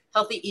 Women's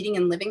Healthy Eating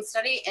and Living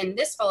Study. And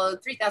this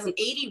followed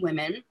 3,080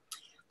 women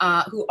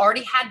who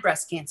already had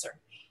breast cancer.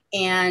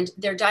 And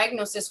their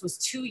diagnosis was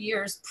 2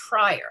 years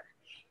prior.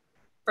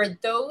 For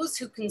those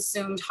who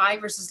consumed high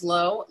versus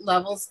low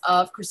levels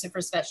of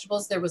cruciferous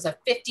vegetables, there was a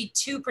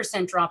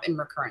 52% drop in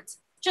recurrence,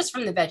 just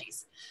from the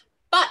veggies.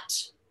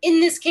 But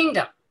in this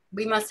kingdom,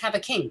 we must have a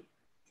king.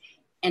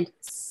 And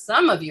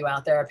some of you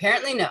out there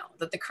apparently know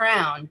that the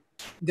crown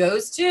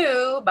goes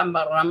to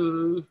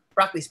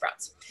broccoli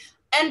sprouts.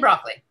 And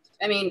broccoli.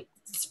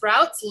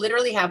 Sprouts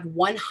literally have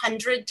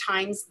 100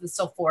 times the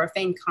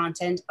sulforaphane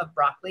content of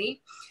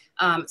broccoli.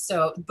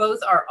 So both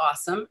are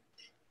awesome,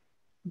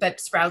 but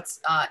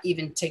sprouts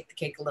even take the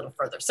cake a little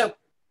further. So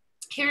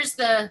here's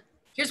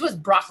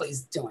what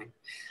broccoli's doing.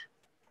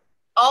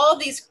 All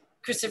these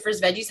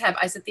cruciferous veggies have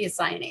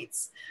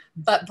isothiocyanates,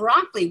 but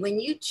broccoli,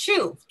 when you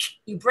chew,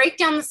 you break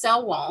down the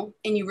cell wall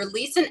and you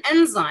release an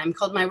enzyme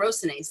called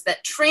myrosinase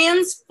that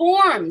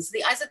transforms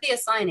the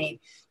isothiocyanate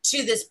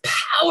to this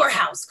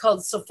powerhouse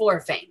called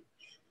sulforaphane.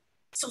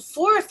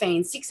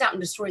 Sulforaphane seeks out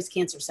and destroys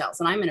cancer cells,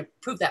 and I'm going to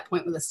prove that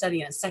point with a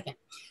study in a second.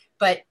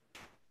 But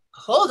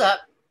hold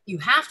up, you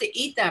have to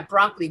eat that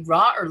broccoli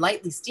raw or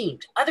lightly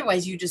steamed.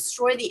 Otherwise, you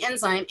destroy the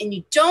enzyme and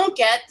you don't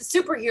get the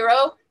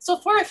superhero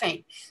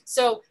sulforaphane.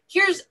 So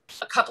here's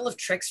a couple of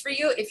tricks for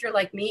you. If you're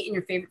like me and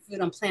your favorite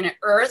food on planet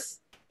Earth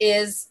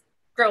is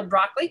grilled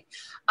broccoli,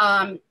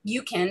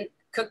 you can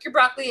cook your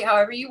broccoli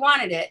however you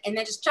wanted it, and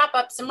then just chop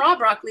up some raw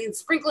broccoli and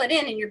sprinkle it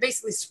in, and you're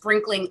basically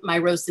sprinkling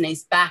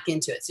myrosinase back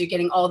into it. So you're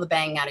getting all the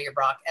bang out of your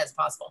brock as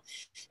possible.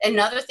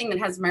 Another thing that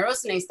has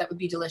myrosinase that would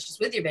be delicious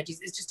with your veggies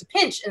is just a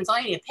pinch, and it's all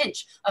you need, a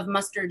pinch of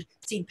mustard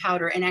seed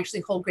powder, and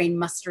actually whole grain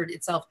mustard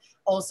itself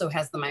also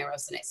has the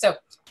myrosinase. So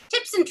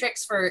tips and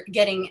tricks for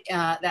getting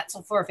that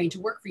sulforaphane to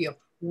work for you.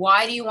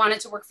 Why do you want it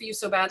to work for you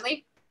so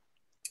badly?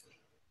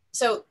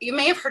 So you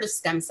may have heard of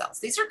stem cells.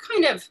 These are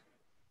kind of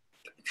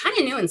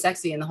new and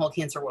sexy in the whole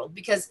cancer world,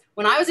 because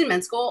when I was in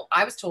med school,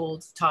 I was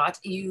taught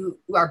you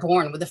are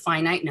born with a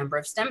finite number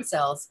of stem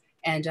cells,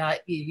 and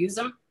you use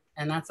them,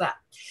 and that's that.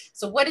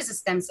 So what is a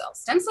stem cell?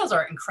 Stem cells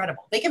are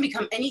incredible. They can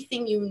become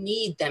anything you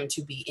need them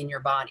to be in your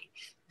body.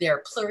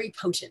 They're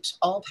pluripotent,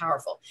 all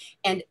powerful.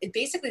 And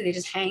basically they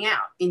just hang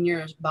out in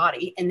your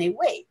body and they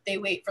wait. They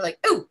wait for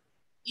ooh,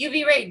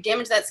 UV ray,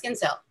 damage that skin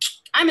cell.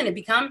 I'm going to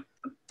become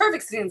a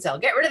perfect skin cell.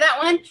 Get rid of that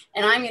one,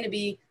 and I'm going to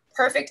be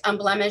perfect,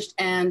 unblemished,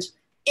 and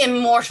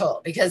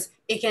immortal, because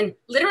it can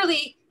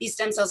literally, these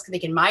stem cells, they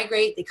can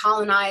migrate, they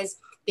colonize,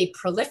 they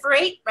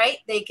proliferate, right?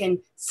 They can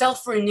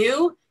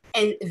self-renew,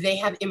 and they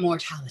have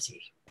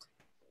immortality.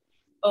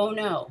 Oh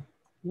no,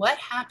 what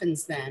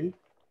happens then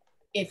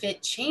if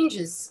it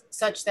changes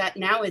such that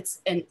now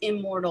it's an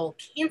immortal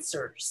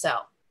cancer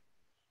cell?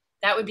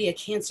 That would be a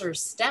cancer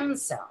stem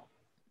cell.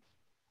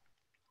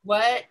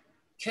 What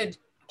could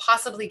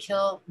possibly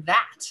kill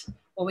that?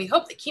 Well, we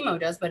hope that chemo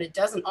does, but it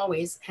doesn't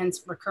always,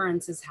 hence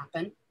recurrences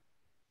happen.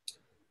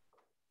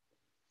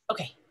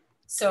 Okay,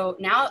 so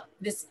now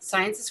this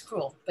science is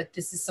cruel, but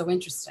this is so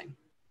interesting.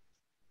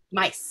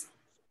 Mice.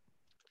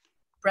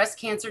 Breast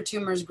cancer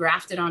tumors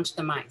grafted onto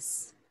the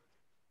mice.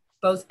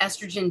 Both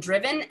estrogen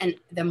driven and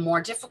the more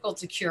difficult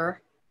to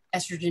cure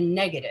estrogen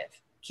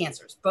negative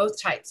cancers,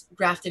 both types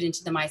grafted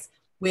into the mice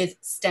with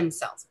stem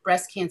cells,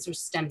 breast cancer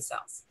stem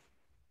cells.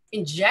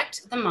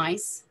 Inject the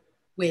mice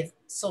with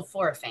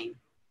sulforaphane,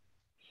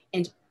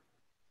 and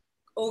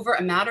over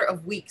a matter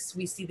of weeks,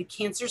 we see the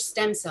cancer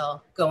stem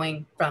cell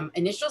going from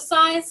initial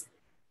size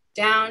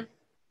down,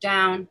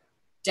 down,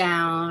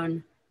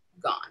 down,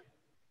 gone.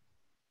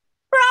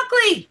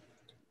 Broccoli,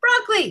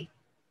 broccoli,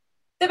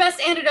 the best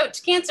antidote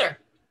to cancer.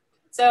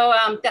 So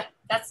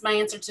that's my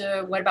answer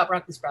to what about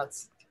broccoli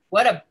sprouts?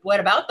 What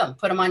about them?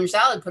 Put them on your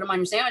salad, put them on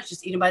your sandwich,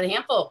 just eat them by the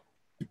handful.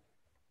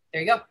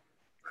 There you go.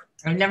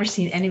 I've never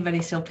seen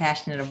anybody so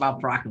passionate about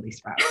broccoli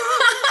sprouts.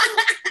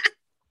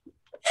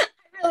 I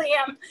really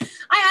am.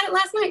 I had it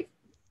last night.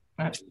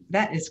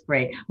 That is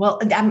great. Well,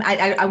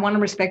 I want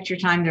to respect your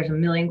time. There's a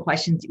million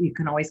questions. You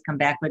can always come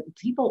back, but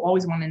people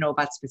always want to know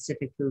about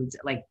specific foods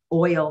like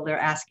oil. They're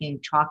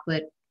asking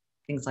chocolate,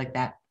 things like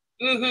that.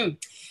 Mm-hmm.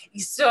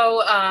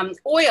 So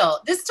oil,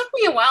 this took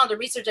me a while to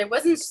research. I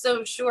wasn't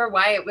so sure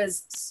why it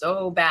was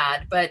so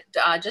bad, but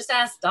just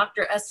ask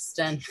Dr.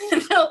 Eston.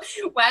 He'll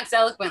wax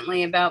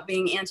eloquently about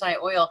being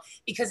anti-oil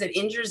because it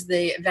injures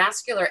the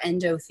vascular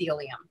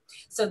endothelium.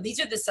 So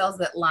these are the cells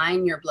that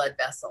line your blood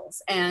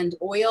vessels, and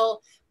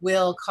oil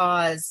will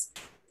cause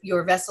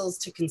your vessels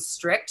to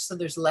constrict. So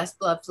there's less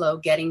blood flow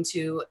getting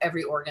to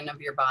every organ of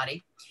your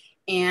body.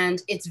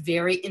 And it's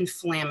very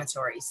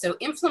inflammatory. So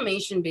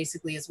inflammation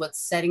basically is what's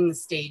setting the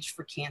stage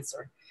for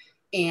cancer.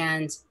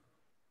 And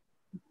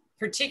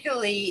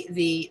particularly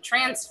the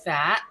trans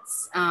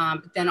fats,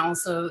 but then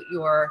also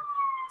your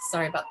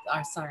saturated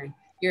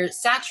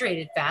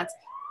fats,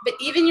 but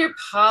even your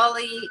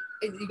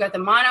you've got the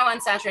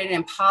monounsaturated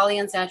and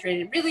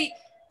polyunsaturated. Really,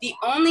 the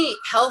only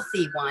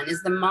healthy one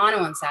is the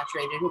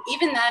monounsaturated. And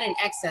even that in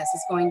excess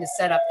is going to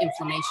set up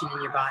inflammation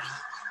in your body.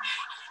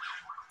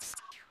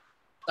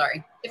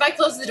 Sorry. If I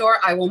close the door,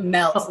 I will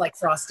melt like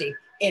Frosty.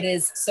 It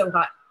is so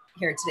hot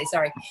here today.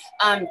 Sorry.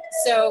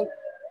 So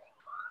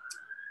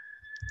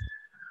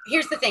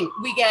here's the thing.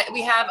 We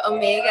have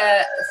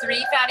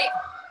omega-3 fatty.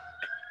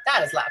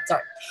 That is loud.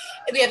 Sorry.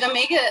 We have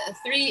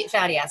omega-3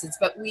 fatty acids,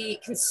 but we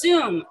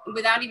consume,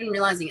 without even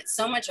realizing it,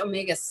 so much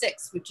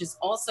omega-6, which is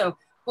also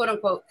quote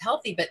unquote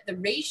healthy. But the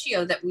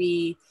ratio that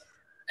we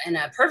in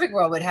a perfect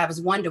world would have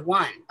is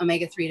 1-to-1,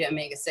 omega-3 to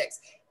omega-6.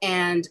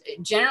 And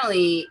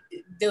generally,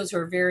 those who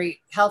are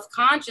very health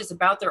conscious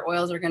about their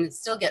oils are going to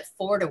still get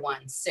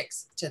 4-to-1,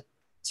 6 to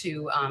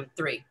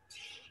 3.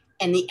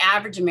 And the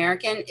average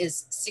American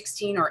is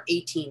 16 or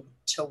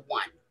 18-to-1.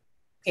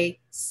 Okay,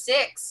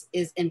 6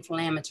 is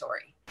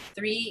inflammatory,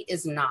 3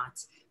 is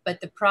not.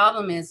 But the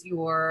problem is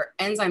your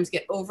enzymes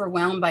get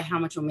overwhelmed by how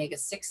much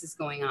omega-6 is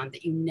going on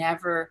that you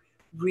never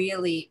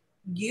really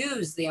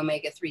use the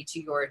omega-3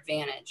 to your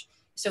advantage.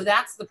 So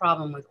that's the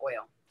problem with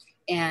oil.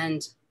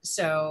 And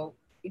so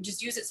you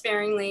just use it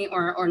sparingly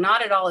or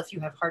not at all if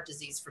you have heart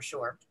disease for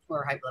sure,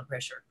 or high blood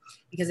pressure,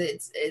 because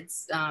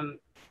it's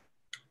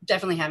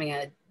definitely having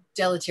a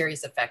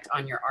deleterious effect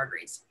on your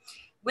arteries.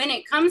 When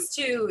it comes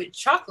to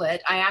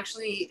chocolate, I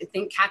actually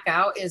think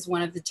cacao is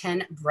one of the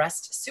 10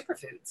 breast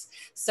superfoods.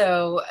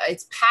 So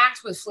it's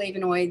packed with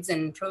flavonoids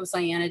and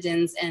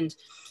procyanidins. And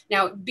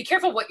now be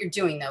careful what you're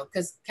doing though,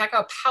 because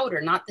cacao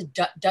powder, not the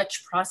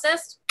Dutch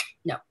processed,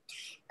 no.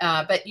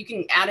 But you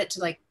can add it to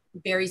like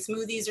berry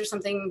smoothies or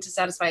something to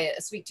satisfy a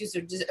sweet tooth,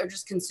 or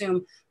just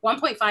consume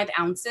 1.5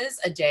 ounces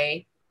a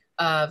day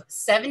of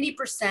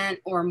 70%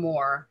 or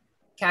more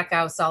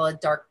cacao solid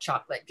dark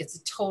chocolate. Gets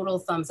a total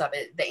thumbs up.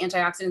 The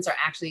antioxidants are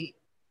actually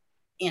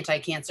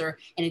anti-cancer,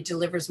 and it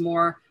delivers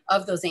more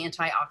of those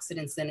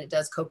antioxidants than it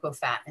does cocoa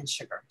fat and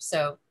sugar.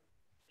 So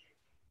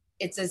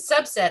it's a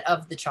subset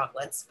of the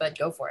chocolates, but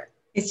go for it.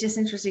 It's just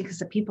interesting because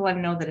the people I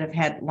know that have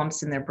had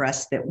lumps in their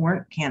breasts that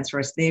weren't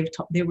cancerous, they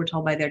were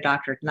told by their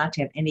doctor not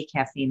to have any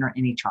caffeine or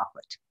any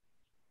chocolate.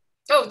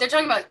 Oh, they're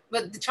talking about,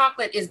 but the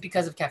chocolate is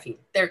because of caffeine.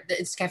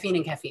 It's caffeine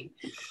and caffeine.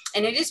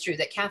 And it is true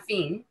that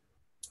caffeine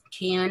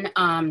can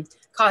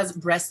cause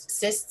breast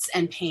cysts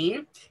and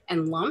pain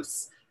and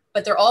lumps,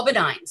 but they're all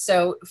benign.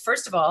 So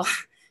first of all,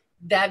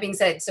 that being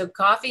said, so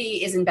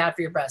coffee isn't bad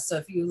for your breasts. So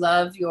if you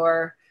love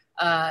your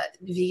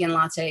vegan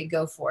latte,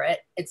 go for it.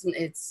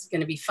 It's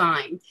going to be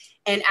fine.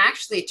 And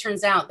actually, it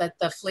turns out that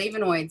the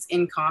flavonoids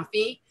in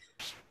coffee,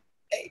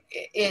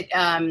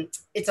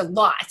 it's a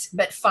lot,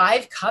 but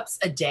 5 cups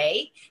a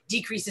day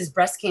decreases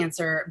breast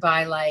cancer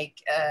by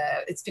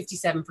it's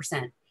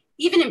 57%.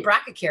 Even in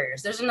BRCA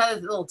carriers, there's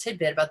another little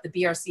tidbit about the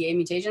BRCA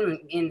mutation,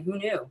 and who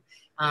knew?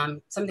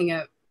 Something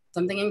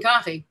in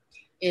coffee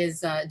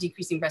is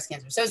decreasing breast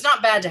cancer. So it's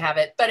not bad to have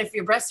it, but if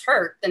your breasts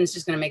hurt, then it's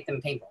just going to make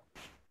them painful.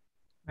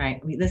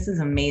 Right. This is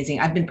amazing.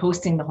 I've been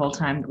posting the whole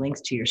time the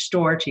links to your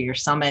store, to your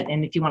summit.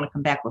 And if you want to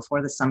come back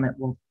before the summit,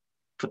 we'll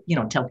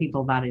tell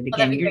people about it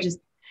again.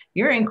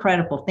 You're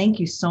incredible. Thank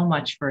you so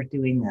much for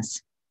doing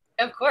this.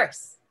 Of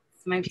course.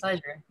 It's my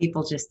pleasure.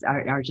 People just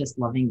are just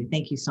loving it.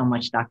 Thank you so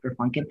much, Dr.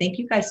 Funk. And thank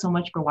you guys so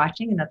much for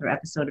watching another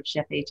episode of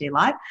Chef AJ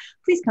Live.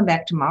 Please come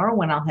back tomorrow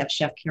when I'll have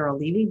Chef Carol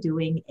Levy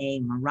doing a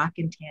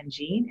Moroccan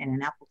tangine and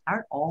an apple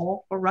tart,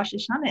 all for Rosh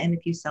Hashanah. And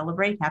if you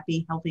celebrate,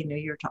 happy, healthy New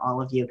Year to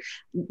all of you.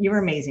 You're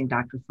amazing,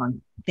 Dr.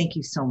 Funk. Thank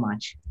you so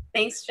much.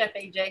 Thanks, Chef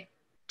AJ.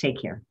 Take care.